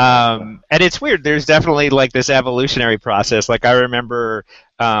hate And it's weird. There's definitely like this evolutionary process. Like I remember,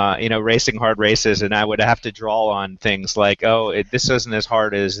 you know, racing hard races, and I would have to draw on things like, oh, this isn't as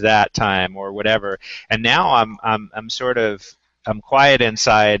hard as that time or whatever. And now I'm sort of quiet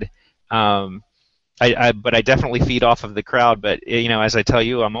inside. But I definitely feed off of the crowd. But you know, as I tell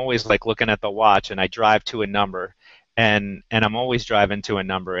you, I'm always like looking at the watch, and I drive to a number, and I'm always driving to a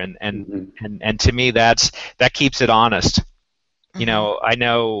number, and to me that keeps it honest. You know, I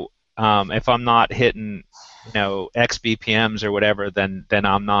know if I'm not hitting, you know, X BPMs or whatever, then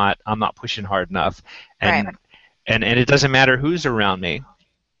I'm not pushing hard enough, and Right. and it doesn't matter who's around me.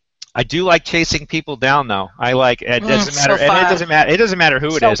 I do like chasing people down, though. I like it doesn't matter, So and fun. it doesn't matter who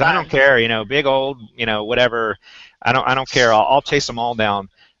it So is. I fun. don't care, you know, big old, you know, whatever. I don't care. I'll chase them all down.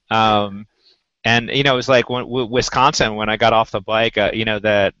 And you know, it was like Wisconsin when I got off the bike. You know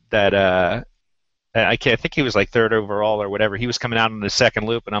I think he was like third overall or whatever. He was coming out in the second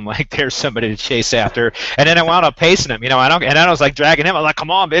loop, and I'm like, "There's somebody to chase after." And then I wound up pacing him. You know, and I was like dragging him. I'm like,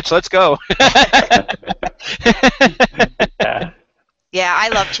 "Come on, bitch, let's go." Yeah. Yeah, I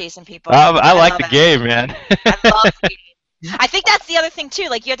love chasing people. I like the love it. game, man. I love reading. I think that's the other thing too.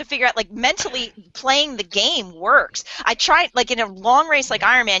 Like, you have to figure out, like, mentally playing the game works. I try, like, in a long race like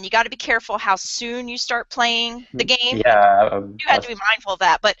Ironman, you got to be careful how soon you start playing the game. Yeah. You have to be mindful of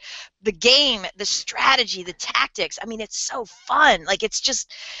that. But the game, the strategy, the tactics, I mean, it's so fun. Like, it's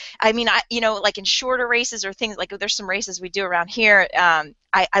just, I mean, you know, like in shorter races or things, like there's some races we do around here.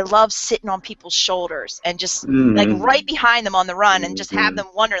 I love sitting on people's shoulders and just like right behind them on the run and just have them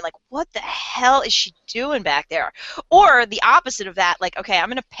wondering, like, what the hell is she doing back there? Or the opposite of that, like, okay, I'm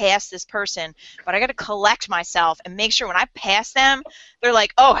going to pass this person, but I got to collect myself and make sure when I pass them, they're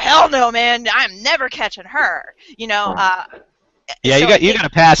like, oh, hell no, man, I'm never catching her. You know, yeah, so you got to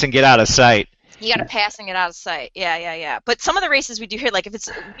pass and get out of sight. you got to pass and get out of sight. Yeah. But some of the races we do here, like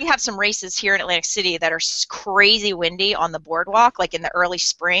we have some races here in Atlantic City that are crazy windy on the boardwalk, like in the early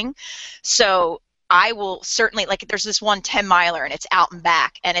spring. So I will certainly, like, there's this one 10-miler and it's out and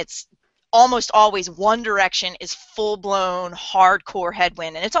back, and it's almost always one direction is full-blown hardcore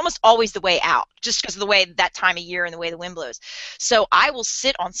headwind, and it's almost always the way out, just because of the way that time of year and the way the wind blows. So I will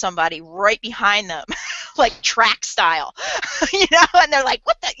sit on somebody right behind them, like track style, and they're like,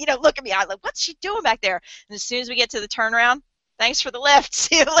 what the, look at me. I'm like, what's she doing back there? And as soon as we get to the turnaround, thanks for the lift,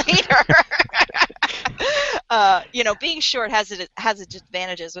 see you later. Being short has its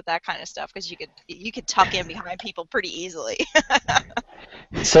advantages with that kind of stuff, because you could tuck in behind people pretty easily.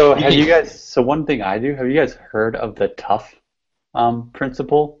 So have you guys? So one thing I do. Have you guys heard of the TUF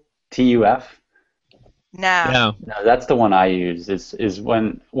principle? TUF. No. No, that's the one I use. Is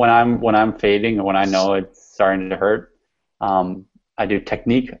when I'm fading, or when I know it's starting to hurt. I do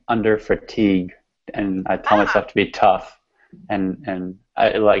technique under fatigue, and I tell myself to be tough. And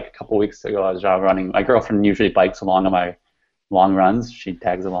I, like a couple weeks ago, I was running. My girlfriend usually bikes along on my long runs. She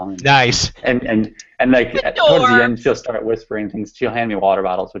tags along. Nice. And like towards the end, she'll start whispering things. She'll hand me water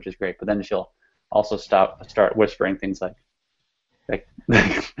bottles, which is great. But then she'll also start whispering things like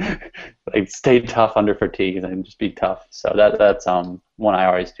stay tough under fatigue and just be tough. So that's one I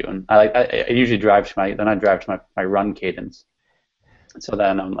always do. And I usually drive to my run cadence. So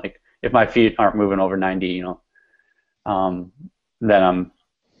then I'm like, if my feet aren't moving over 90, then I'm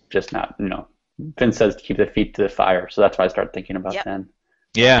just not, Finn says to keep the feet to the fire, so that's why I start thinking about then.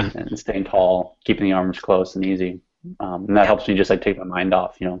 Yeah. And staying tall, keeping the arms close and easy. And that helps me just take my mind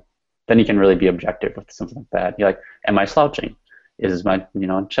off, Then you can really be objective with something like that. You're like, am I slouching? Is my,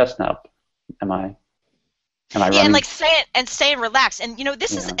 chest up? Am I running? And staying relaxed. And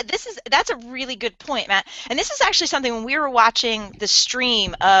that's a really good point, Matt. And this is actually something when we were watching the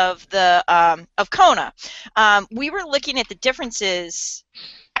stream of the of Kona, we were looking at the differences.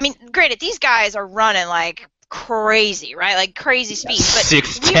 I mean, granted, these guys are running like crazy, right? Like crazy speed. But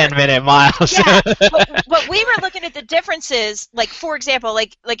 10-minute miles. Yeah. But we were looking at the differences, like, for example,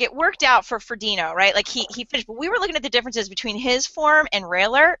 like it worked out for Dino, right? Like he finished, but we were looking at the differences between his form and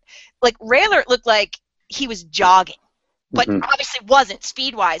Raylert. Like Raylert looked like he was jogging, but obviously wasn't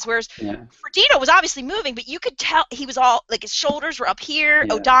speed-wise, whereas Frodeno was obviously moving, but you could tell he was all, like, his shoulders were up here.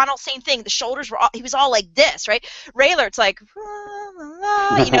 O'Donnell, same thing, the shoulders were all, he was all like this, right? Rayler's like,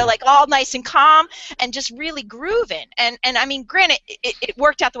 like all nice and calm and just really grooving. And I mean, granted, it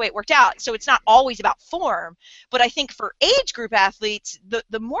worked out the way it worked out, so it's not always about form, but I think for age group athletes,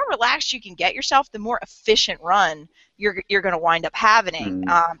 the more relaxed you can get yourself, the more efficient run you're going to wind up having.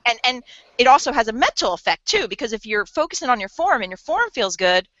 And it also has a mental effect too, because if you're focusing on your form and your form feels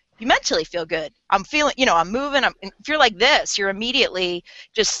good, you mentally feel good. I'm feeling, I'm moving. If you're like this, you're immediately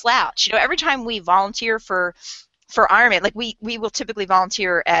just slouch. Every time we volunteer for Ironman, like we will typically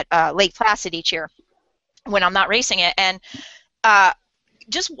volunteer at Lake Placid each year when I'm not racing it, and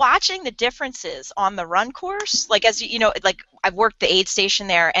just watching the differences on the run course, like as like I've worked the aid station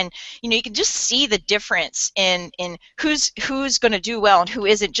there, and you can just see the difference in who's going to do well and who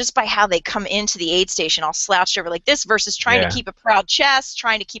isn't, just by how they come into the aid station all slouched over like this versus trying to keep a proud chest,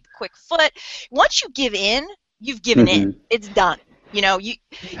 trying to keep a quick foot. Once you give in, you've given in. It's done. You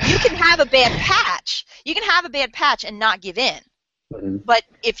can have a bad patch. You can have a bad patch and not give in. But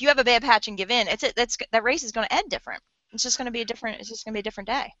if you have a bad patch and give in, that race is going to end different. It's just going to be a different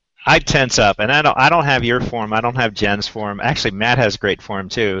day. I tense up, and I don't have your form. I don't have Jen's form. Actually, Matt has great form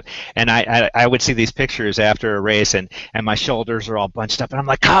too. And I would see these pictures after a race, and my shoulders are all bunched up, and I'm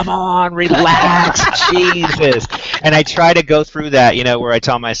like, come on, relax, Jesus. And I try to go through that, where I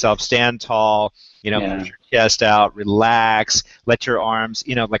tell myself, stand tall, put your chest out, relax, let your arms,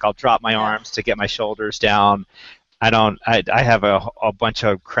 like I'll drop my arms to get my shoulders down. I have a bunch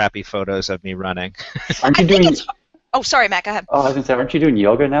of crappy photos of me running. Aren't you doing? Oh, sorry, Matt, go ahead. Oh, I was going to say, aren't you doing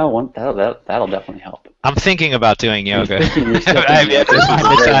yoga now? That'll definitely help. I'm thinking about doing yoga.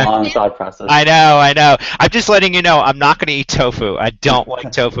 Long thought process. I know. I'm just letting you know I'm not going to eat tofu. I don't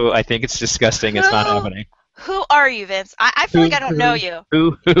like tofu. I think it's disgusting. It's not happening. Who are you, Vince? I feel like I don't know you.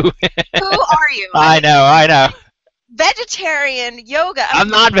 Who are you? I know. Vegetarian yoga. I'm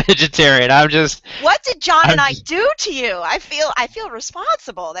not vegetarian. I'm just. What did John and I do to you? I feel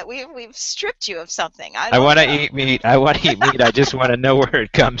responsible that we've stripped you of something. I want to eat meat. I just want to know where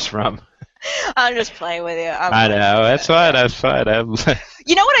it comes from. I'm just playing with you. I know. That's fine.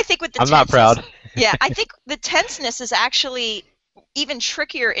 You know what I think with the I'm not proud. Yeah, I think the tenseness is actually even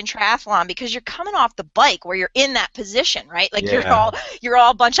trickier in triathlon, because you're coming off the bike where you're in that position, right? Like you're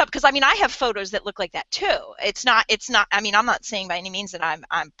all bunched up. Because I mean, I have photos that look like that too. It's not. I mean, I'm not saying by any means that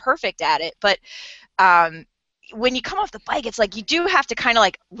I'm perfect at it, but when you come off the bike, it's like you do have to kind of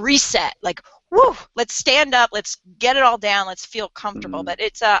like reset. Like, woo, let's stand up, let's get it all down, let's feel comfortable. Mm. But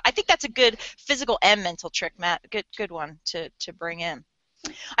it's I think that's a good physical and mental trick, Matt. Good one to bring in.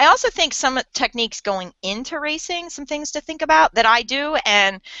 I also think some techniques going into racing, some things to think about that I do,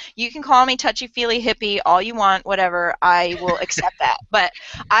 and you can call me touchy-feely hippie all you want, whatever, I will accept that. But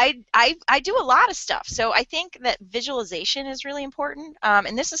I do a lot of stuff. So I think that visualization is really important,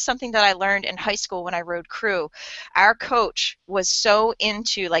 and this is something that I learned in high school when I rode crew. Our coach was so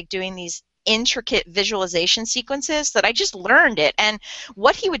into like doing these intricate visualization sequences that I just learned it. And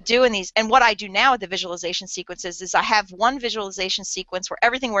what he would do in these, and what I do now with the visualization sequences, is I have one visualization sequence where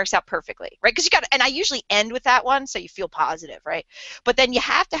everything works out perfectly, right? Because you got, and I usually end with that one so you feel positive, right? But then you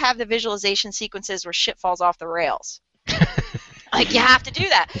have to have the visualization sequences where shit falls off the rails. Like, you have to do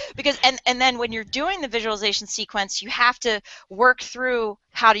that because, and then when you're doing the visualization sequence, you have to work through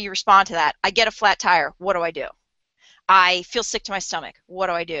how do you respond to that. I get a flat tire, what do I do? I feel sick to my stomach. What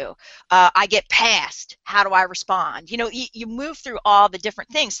do I do? I get passed. How do I respond? You know, you move through all the different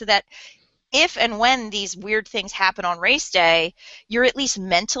things so that if and when these weird things happen on race day, you're at least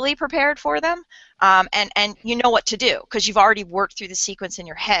mentally prepared for them, and you know what to do because you've already worked through the sequence in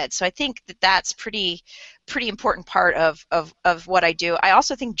your head. So I think that that's pretty important part of what I do. I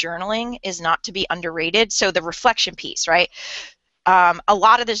also think journaling is not to be underrated. So the reflection piece, right? A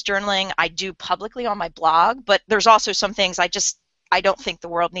lot of this journaling I do publicly on my blog, but there's also some things I don't think the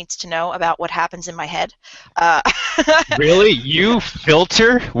world needs to know about what happens in my head. Really? You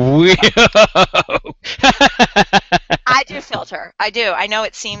filter? Whoa. I do filter. I do. I know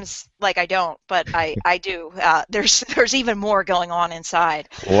it seems like I don't, but I do. There's even more going on inside.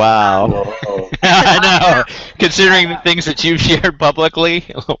 Wow. Whoa. I know. Considering the things that you've shared publicly,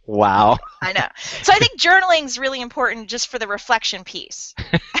 wow. I know. So I think journaling is really important just for the reflection piece.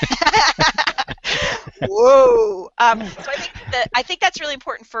 Whoa. So I think that's really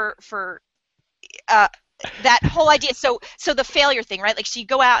important for that whole idea. So the failure thing, right? Like, so you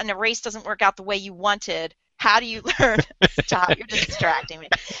go out and the race doesn't work out the way you wanted. How do you learn? Stop! You're just distracting me.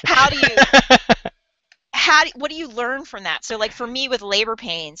 What do you learn from that? So like for me with labor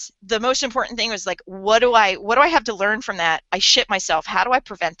pains, the most important thing was like, what do I have to learn from that? I shit myself. How do I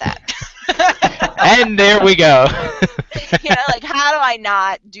prevent that? And there we go. You know, like, how do I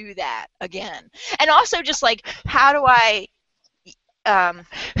not do that again? And also just like, how do I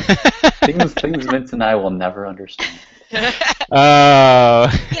Things Vince and I will never understand. You know,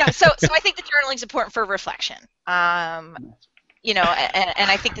 so I think the journaling is important for reflection. You know, and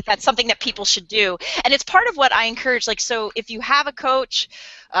I think that that's something that people should do. And it's part of what I encourage. Like, so if you have a coach,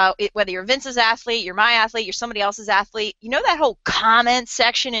 whether you're Vince's athlete, you're my athlete, you're somebody else's athlete, you know that whole comment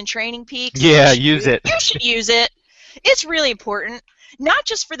section in Training Peaks? Yeah, use it. You should use it. It's really important, not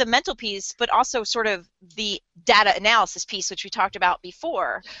just for the mental piece, but also sort of the data analysis piece, which we talked about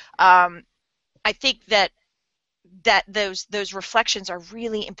before. I think that those reflections are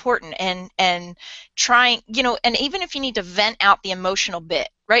really important, and trying, you know, and even if you need to vent out the emotional bit,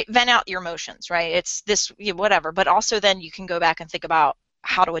 right? Vent out your emotions, right? It's this, you know, whatever, but also then you can go back and think about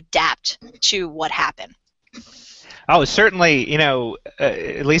how to adapt to what happened. Oh, certainly, you know,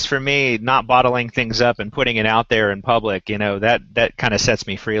 at least for me, not bottling things up and putting it out there in public, you know, that kind of sets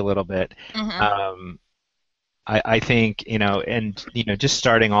me free a little bit. Mm-hmm. I think, you know, and, you know, just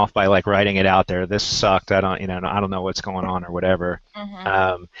starting off by like writing it out there, this sucked, I don't know what's going on or whatever.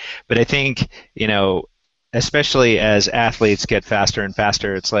 Mm-hmm. But I think, you know, especially as athletes get faster and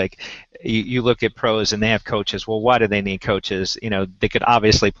faster, it's like you look at pros and they have coaches. Well, why do they need coaches? You know, they could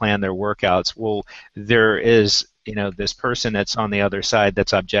obviously plan their workouts. Well, there is, you know, this person that's on the other side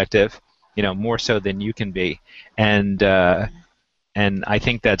that's objective, you know, more so than you can be. And I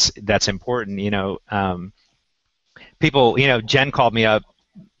think that's important, you know. People, you know, Jen called me up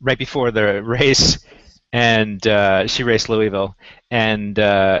right before the race, and she raced Louisville, and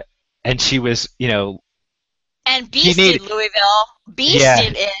she was, you know, and beasted Louisville,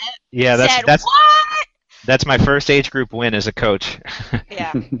 beasted it. Yeah, that's what? That's my first age group win as a coach.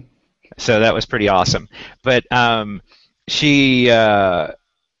 Yeah. So that was pretty awesome. But she called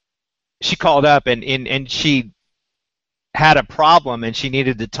up and she had a problem and she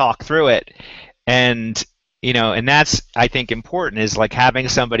needed to talk through it, and you know, and that's, I think, important, is like having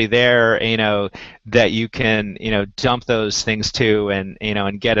somebody there, you know, that you can, you know, dump those things to, and, you know,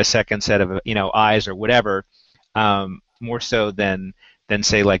 and get a second set of, you know, eyes or whatever, more so than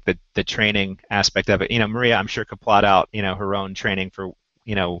say like the training aspect of it. You know, Maria, I'm sure, could plot out, you know, her own training for,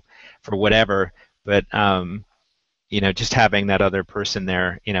 you know, for whatever, but you know, just having that other person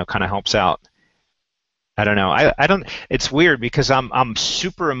there, you know, kind of helps out. I don't know. I don't. It's weird because I'm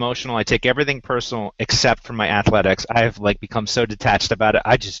super emotional. I take everything personal except for my athletics. I've like become so detached about it.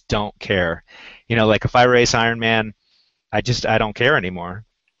 I just don't care. Like if I race Ironman, I don't care anymore.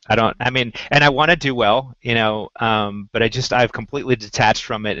 I don't. I mean, and I want to do well, but I've completely detached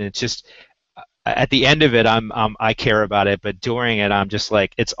from it, and it's just at the end of it, I care about it, but during it, I'm just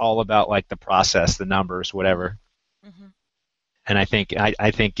like it's all about like the process, the numbers, whatever. Mm-hmm. And I think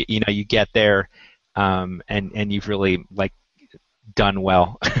you get there, and you've really like done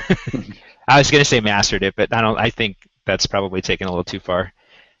well. I was gonna say mastered it, but I don't. I think that's probably taken a little too far.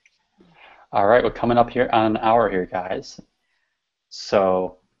 All right, we're coming up here on an hour here, guys.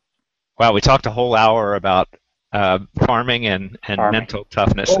 So Wow, we talked a whole hour about farming and farming. mental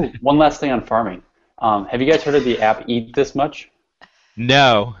toughness. Oh, one last thing on farming. Have you guys heard of the app Eat This Much?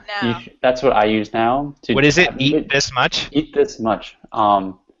 No. No. That's what I use now to What is it? Eat this much? Eat This Much.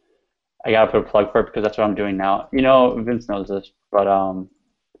 I gotta put a plug for it because that's what I'm doing now. Vince knows this, but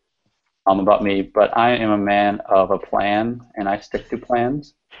about me. But I am a man of a plan, and I stick to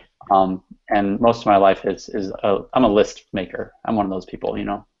plans. And most of my life I'm a list maker. I'm one of those people.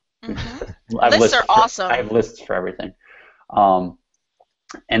 Mm-hmm. I have Lists are awesome. I have lists for everything.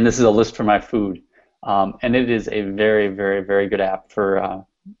 And this is a list for my food. And it is a very, very, very good app for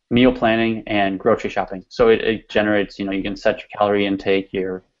meal planning and grocery shopping. So it generates, you can set your calorie intake,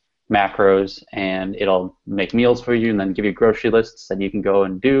 your macros, and it'll make meals for you and then give you grocery lists that you can go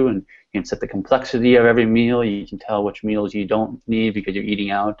and do. And you can set the complexity of every meal. You can tell which meals you don't need because you're eating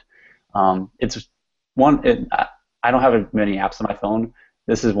out. It's one. I don't have many apps on my phone.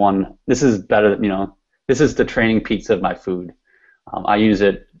 This is one. This is better. This is the training pizza of my food. I use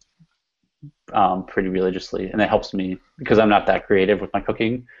it pretty religiously, and it helps me because I'm not that creative with my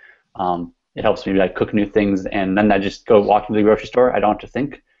cooking. It helps me like cook new things, and then I just go walk into the grocery store. I don't have to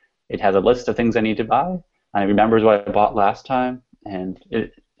think. It has a list of things I need to buy, and it remembers what I bought last time, and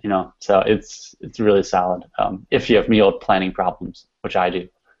so it's really solid. If you have meal planning problems, which I do,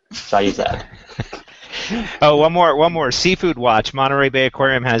 so I use that. Oh, one more. Seafood Watch. Monterey Bay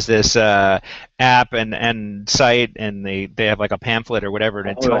Aquarium has this app and site, and they have like a pamphlet or whatever, and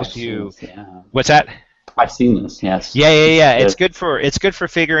it tells you. Yeah. What's that? I've seen this. Yes. Yeah. It's good for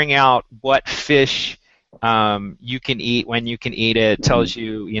figuring out what fish you can eat, when you can eat it. It tells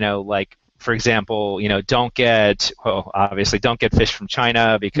you, like for example, obviously don't get fish from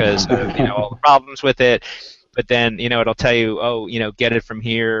China because of, all the problems with it. But then, it'll tell you, get it from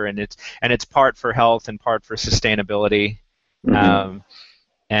here, and it's part for health and part for sustainability. Mm-hmm.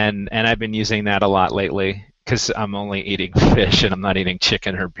 And I've been using that a lot lately because I'm only eating fish and I'm not eating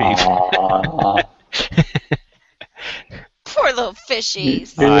chicken or beef. Poor little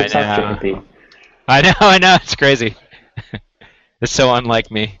fishies. You're the tough chicken pea. I know, it's crazy. It's so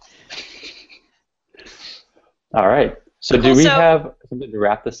unlike me. All right. So Cool, do we so- have something to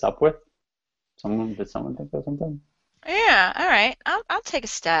wrap this up with? Did someone think of something? Yeah. All right. I'll take a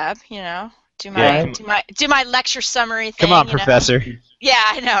stab. Do Yeah. do my lecture summary thing. Come on, Professor. Yeah,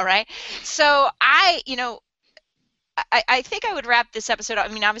 I know, right? So I think I would wrap this episode up.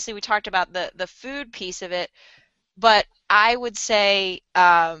 I mean, obviously we talked about the food piece of it, but I would say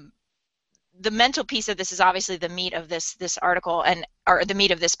the mental piece of this is obviously the meat of this article or the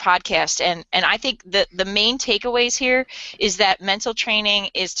meat of this podcast. And I think the main takeaways here is that mental training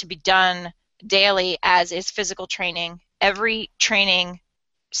is to be done daily, as is physical training. Every training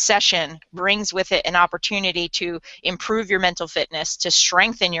session brings with it an opportunity to improve your mental fitness, to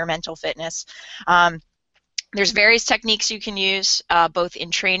strengthen your mental fitness. There's various techniques you can use, both in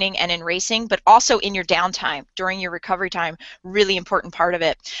training and in racing, but also in your downtime, during your recovery time, really important part of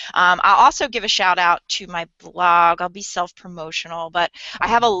it. I'll also give a shout out to my blog. I'll be self-promotional, but I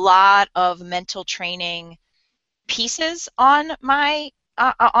have a lot of mental training pieces on my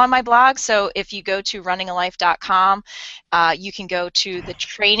blog. So if you go to runningalife.com, you can go to the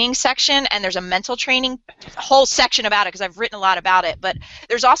training section, and there's a mental training whole section about it because I've written a lot about it. But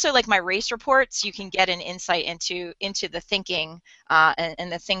there's also like my race reports. You can get an insight into the thinking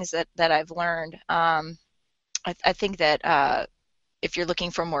and the things that I've learned. I think that if you're looking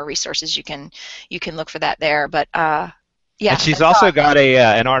for more resources, you can look for that there. But yeah, and she's also got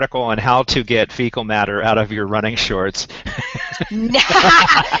an article on how to get fecal matter out of your running shorts.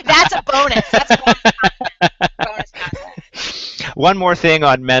 That's a bonus. That's bonus content. One more thing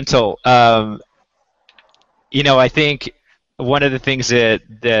on mental. I think one of the things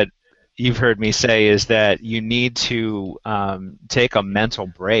that you've heard me say is that you need to take a mental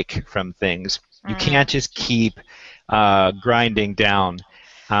break from things. You can't just keep grinding down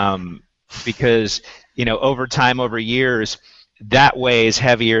because over time, over years, that weighs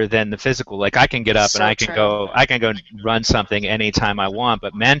heavier than the physical. Like I can get up and So I can true. go run something anytime I want,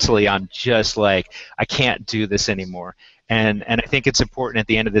 but mentally I'm just like I can't do this anymore. And I think it's important at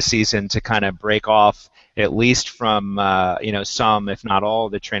the end of the season to kind of break off at least from some, if not all,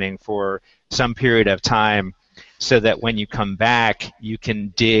 of the training for some period of time, so that when you come back, you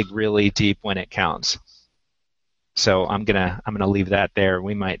can dig really deep when it counts. So I'm gonna leave that there.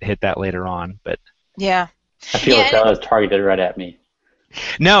 We might hit that later on, but Yeah. I feel Yeah, like that was targeted right at me.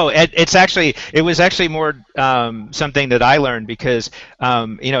 no, it was actually more something that I learned because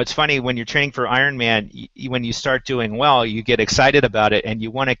it's funny when you're training for Ironman, when you start doing well, you get excited about it and you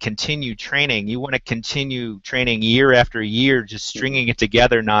want to continue training. You want to continue training year after year, just stringing it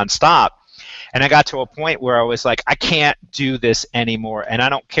together nonstop. And I got to a point where I was like, I can't do this anymore, and I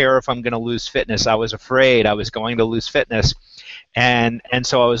don't care if I'm going to lose fitness. I was afraid I was going to lose fitness. And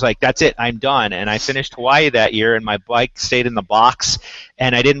so I was like, that's it, I'm done. And I finished Hawaii that year, and my bike stayed in the box,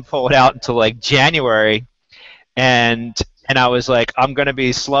 and I didn't pull it out until like January. And I was like, I'm gonna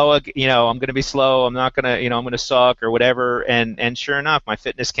be slow, I'm gonna be slow. I'm not gonna, I'm gonna suck or whatever. And sure enough, my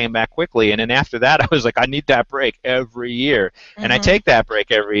fitness came back quickly. And then after that, I was like, I need that break every year, and I take that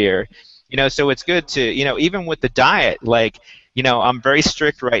break every year. So it's good to, even with the diet, like, I'm very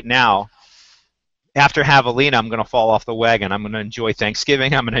strict right now. After Javelina, I'm going to fall off the wagon. I'm going to enjoy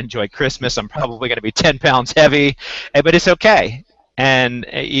Thanksgiving. I'm going to enjoy Christmas. I'm probably going to be 10 pounds heavy, but it's okay. And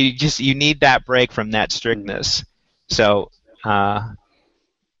you need that break from that strictness. So,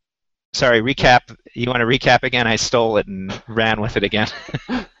 sorry, recap. You want to recap again? I stole it and ran with it again.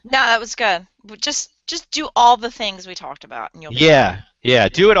 No, that was good. Just do all the things we talked about, and you'll be Yeah,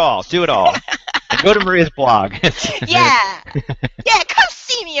 do it all. And go to Maria's blog. yeah, come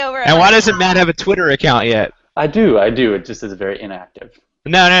see me over. And why doesn't Matt have a Twitter account yet? I do. It just is very inactive.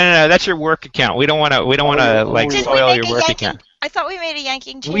 No. That's your work account. We don't want to spoil your work account. I thought we made a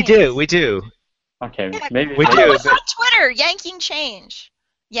Yanking change. We do. Okay, Yeah. maybe We do. It's on Twitter. Yanking change.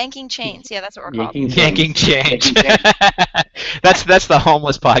 Yanking chains. Yeah, that's what we're called. Yanking change. That's the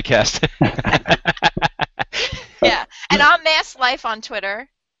homeless podcast. Yeah, and I'm Mass Life on Twitter,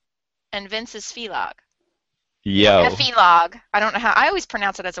 and Vince is Philog. Yo. Philog. I don't know how. I always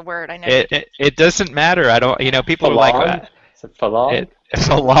pronounce it as a word. I know. It doesn't matter. I don't. People are like that. Is it Philog? It's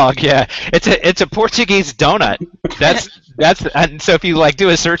a log. Yeah. It's a Portuguese donut. That's and so if you do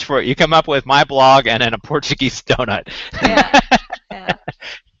a search for it, you come up with my blog and then a Portuguese donut. Yeah.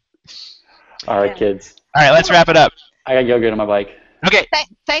 All right, kids. All right, let's wrap it up. I gotta go get on my bike. Okay.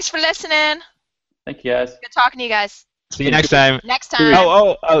 Thanks for listening. Thank you, guys. Good talking to you guys. See you next time. Next time.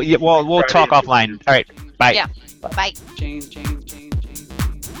 Oh, yeah. Well, we'll talk offline. All right. Bye. Yeah. Bye. Change.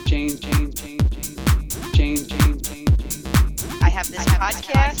 I have this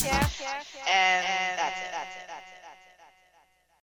podcast, and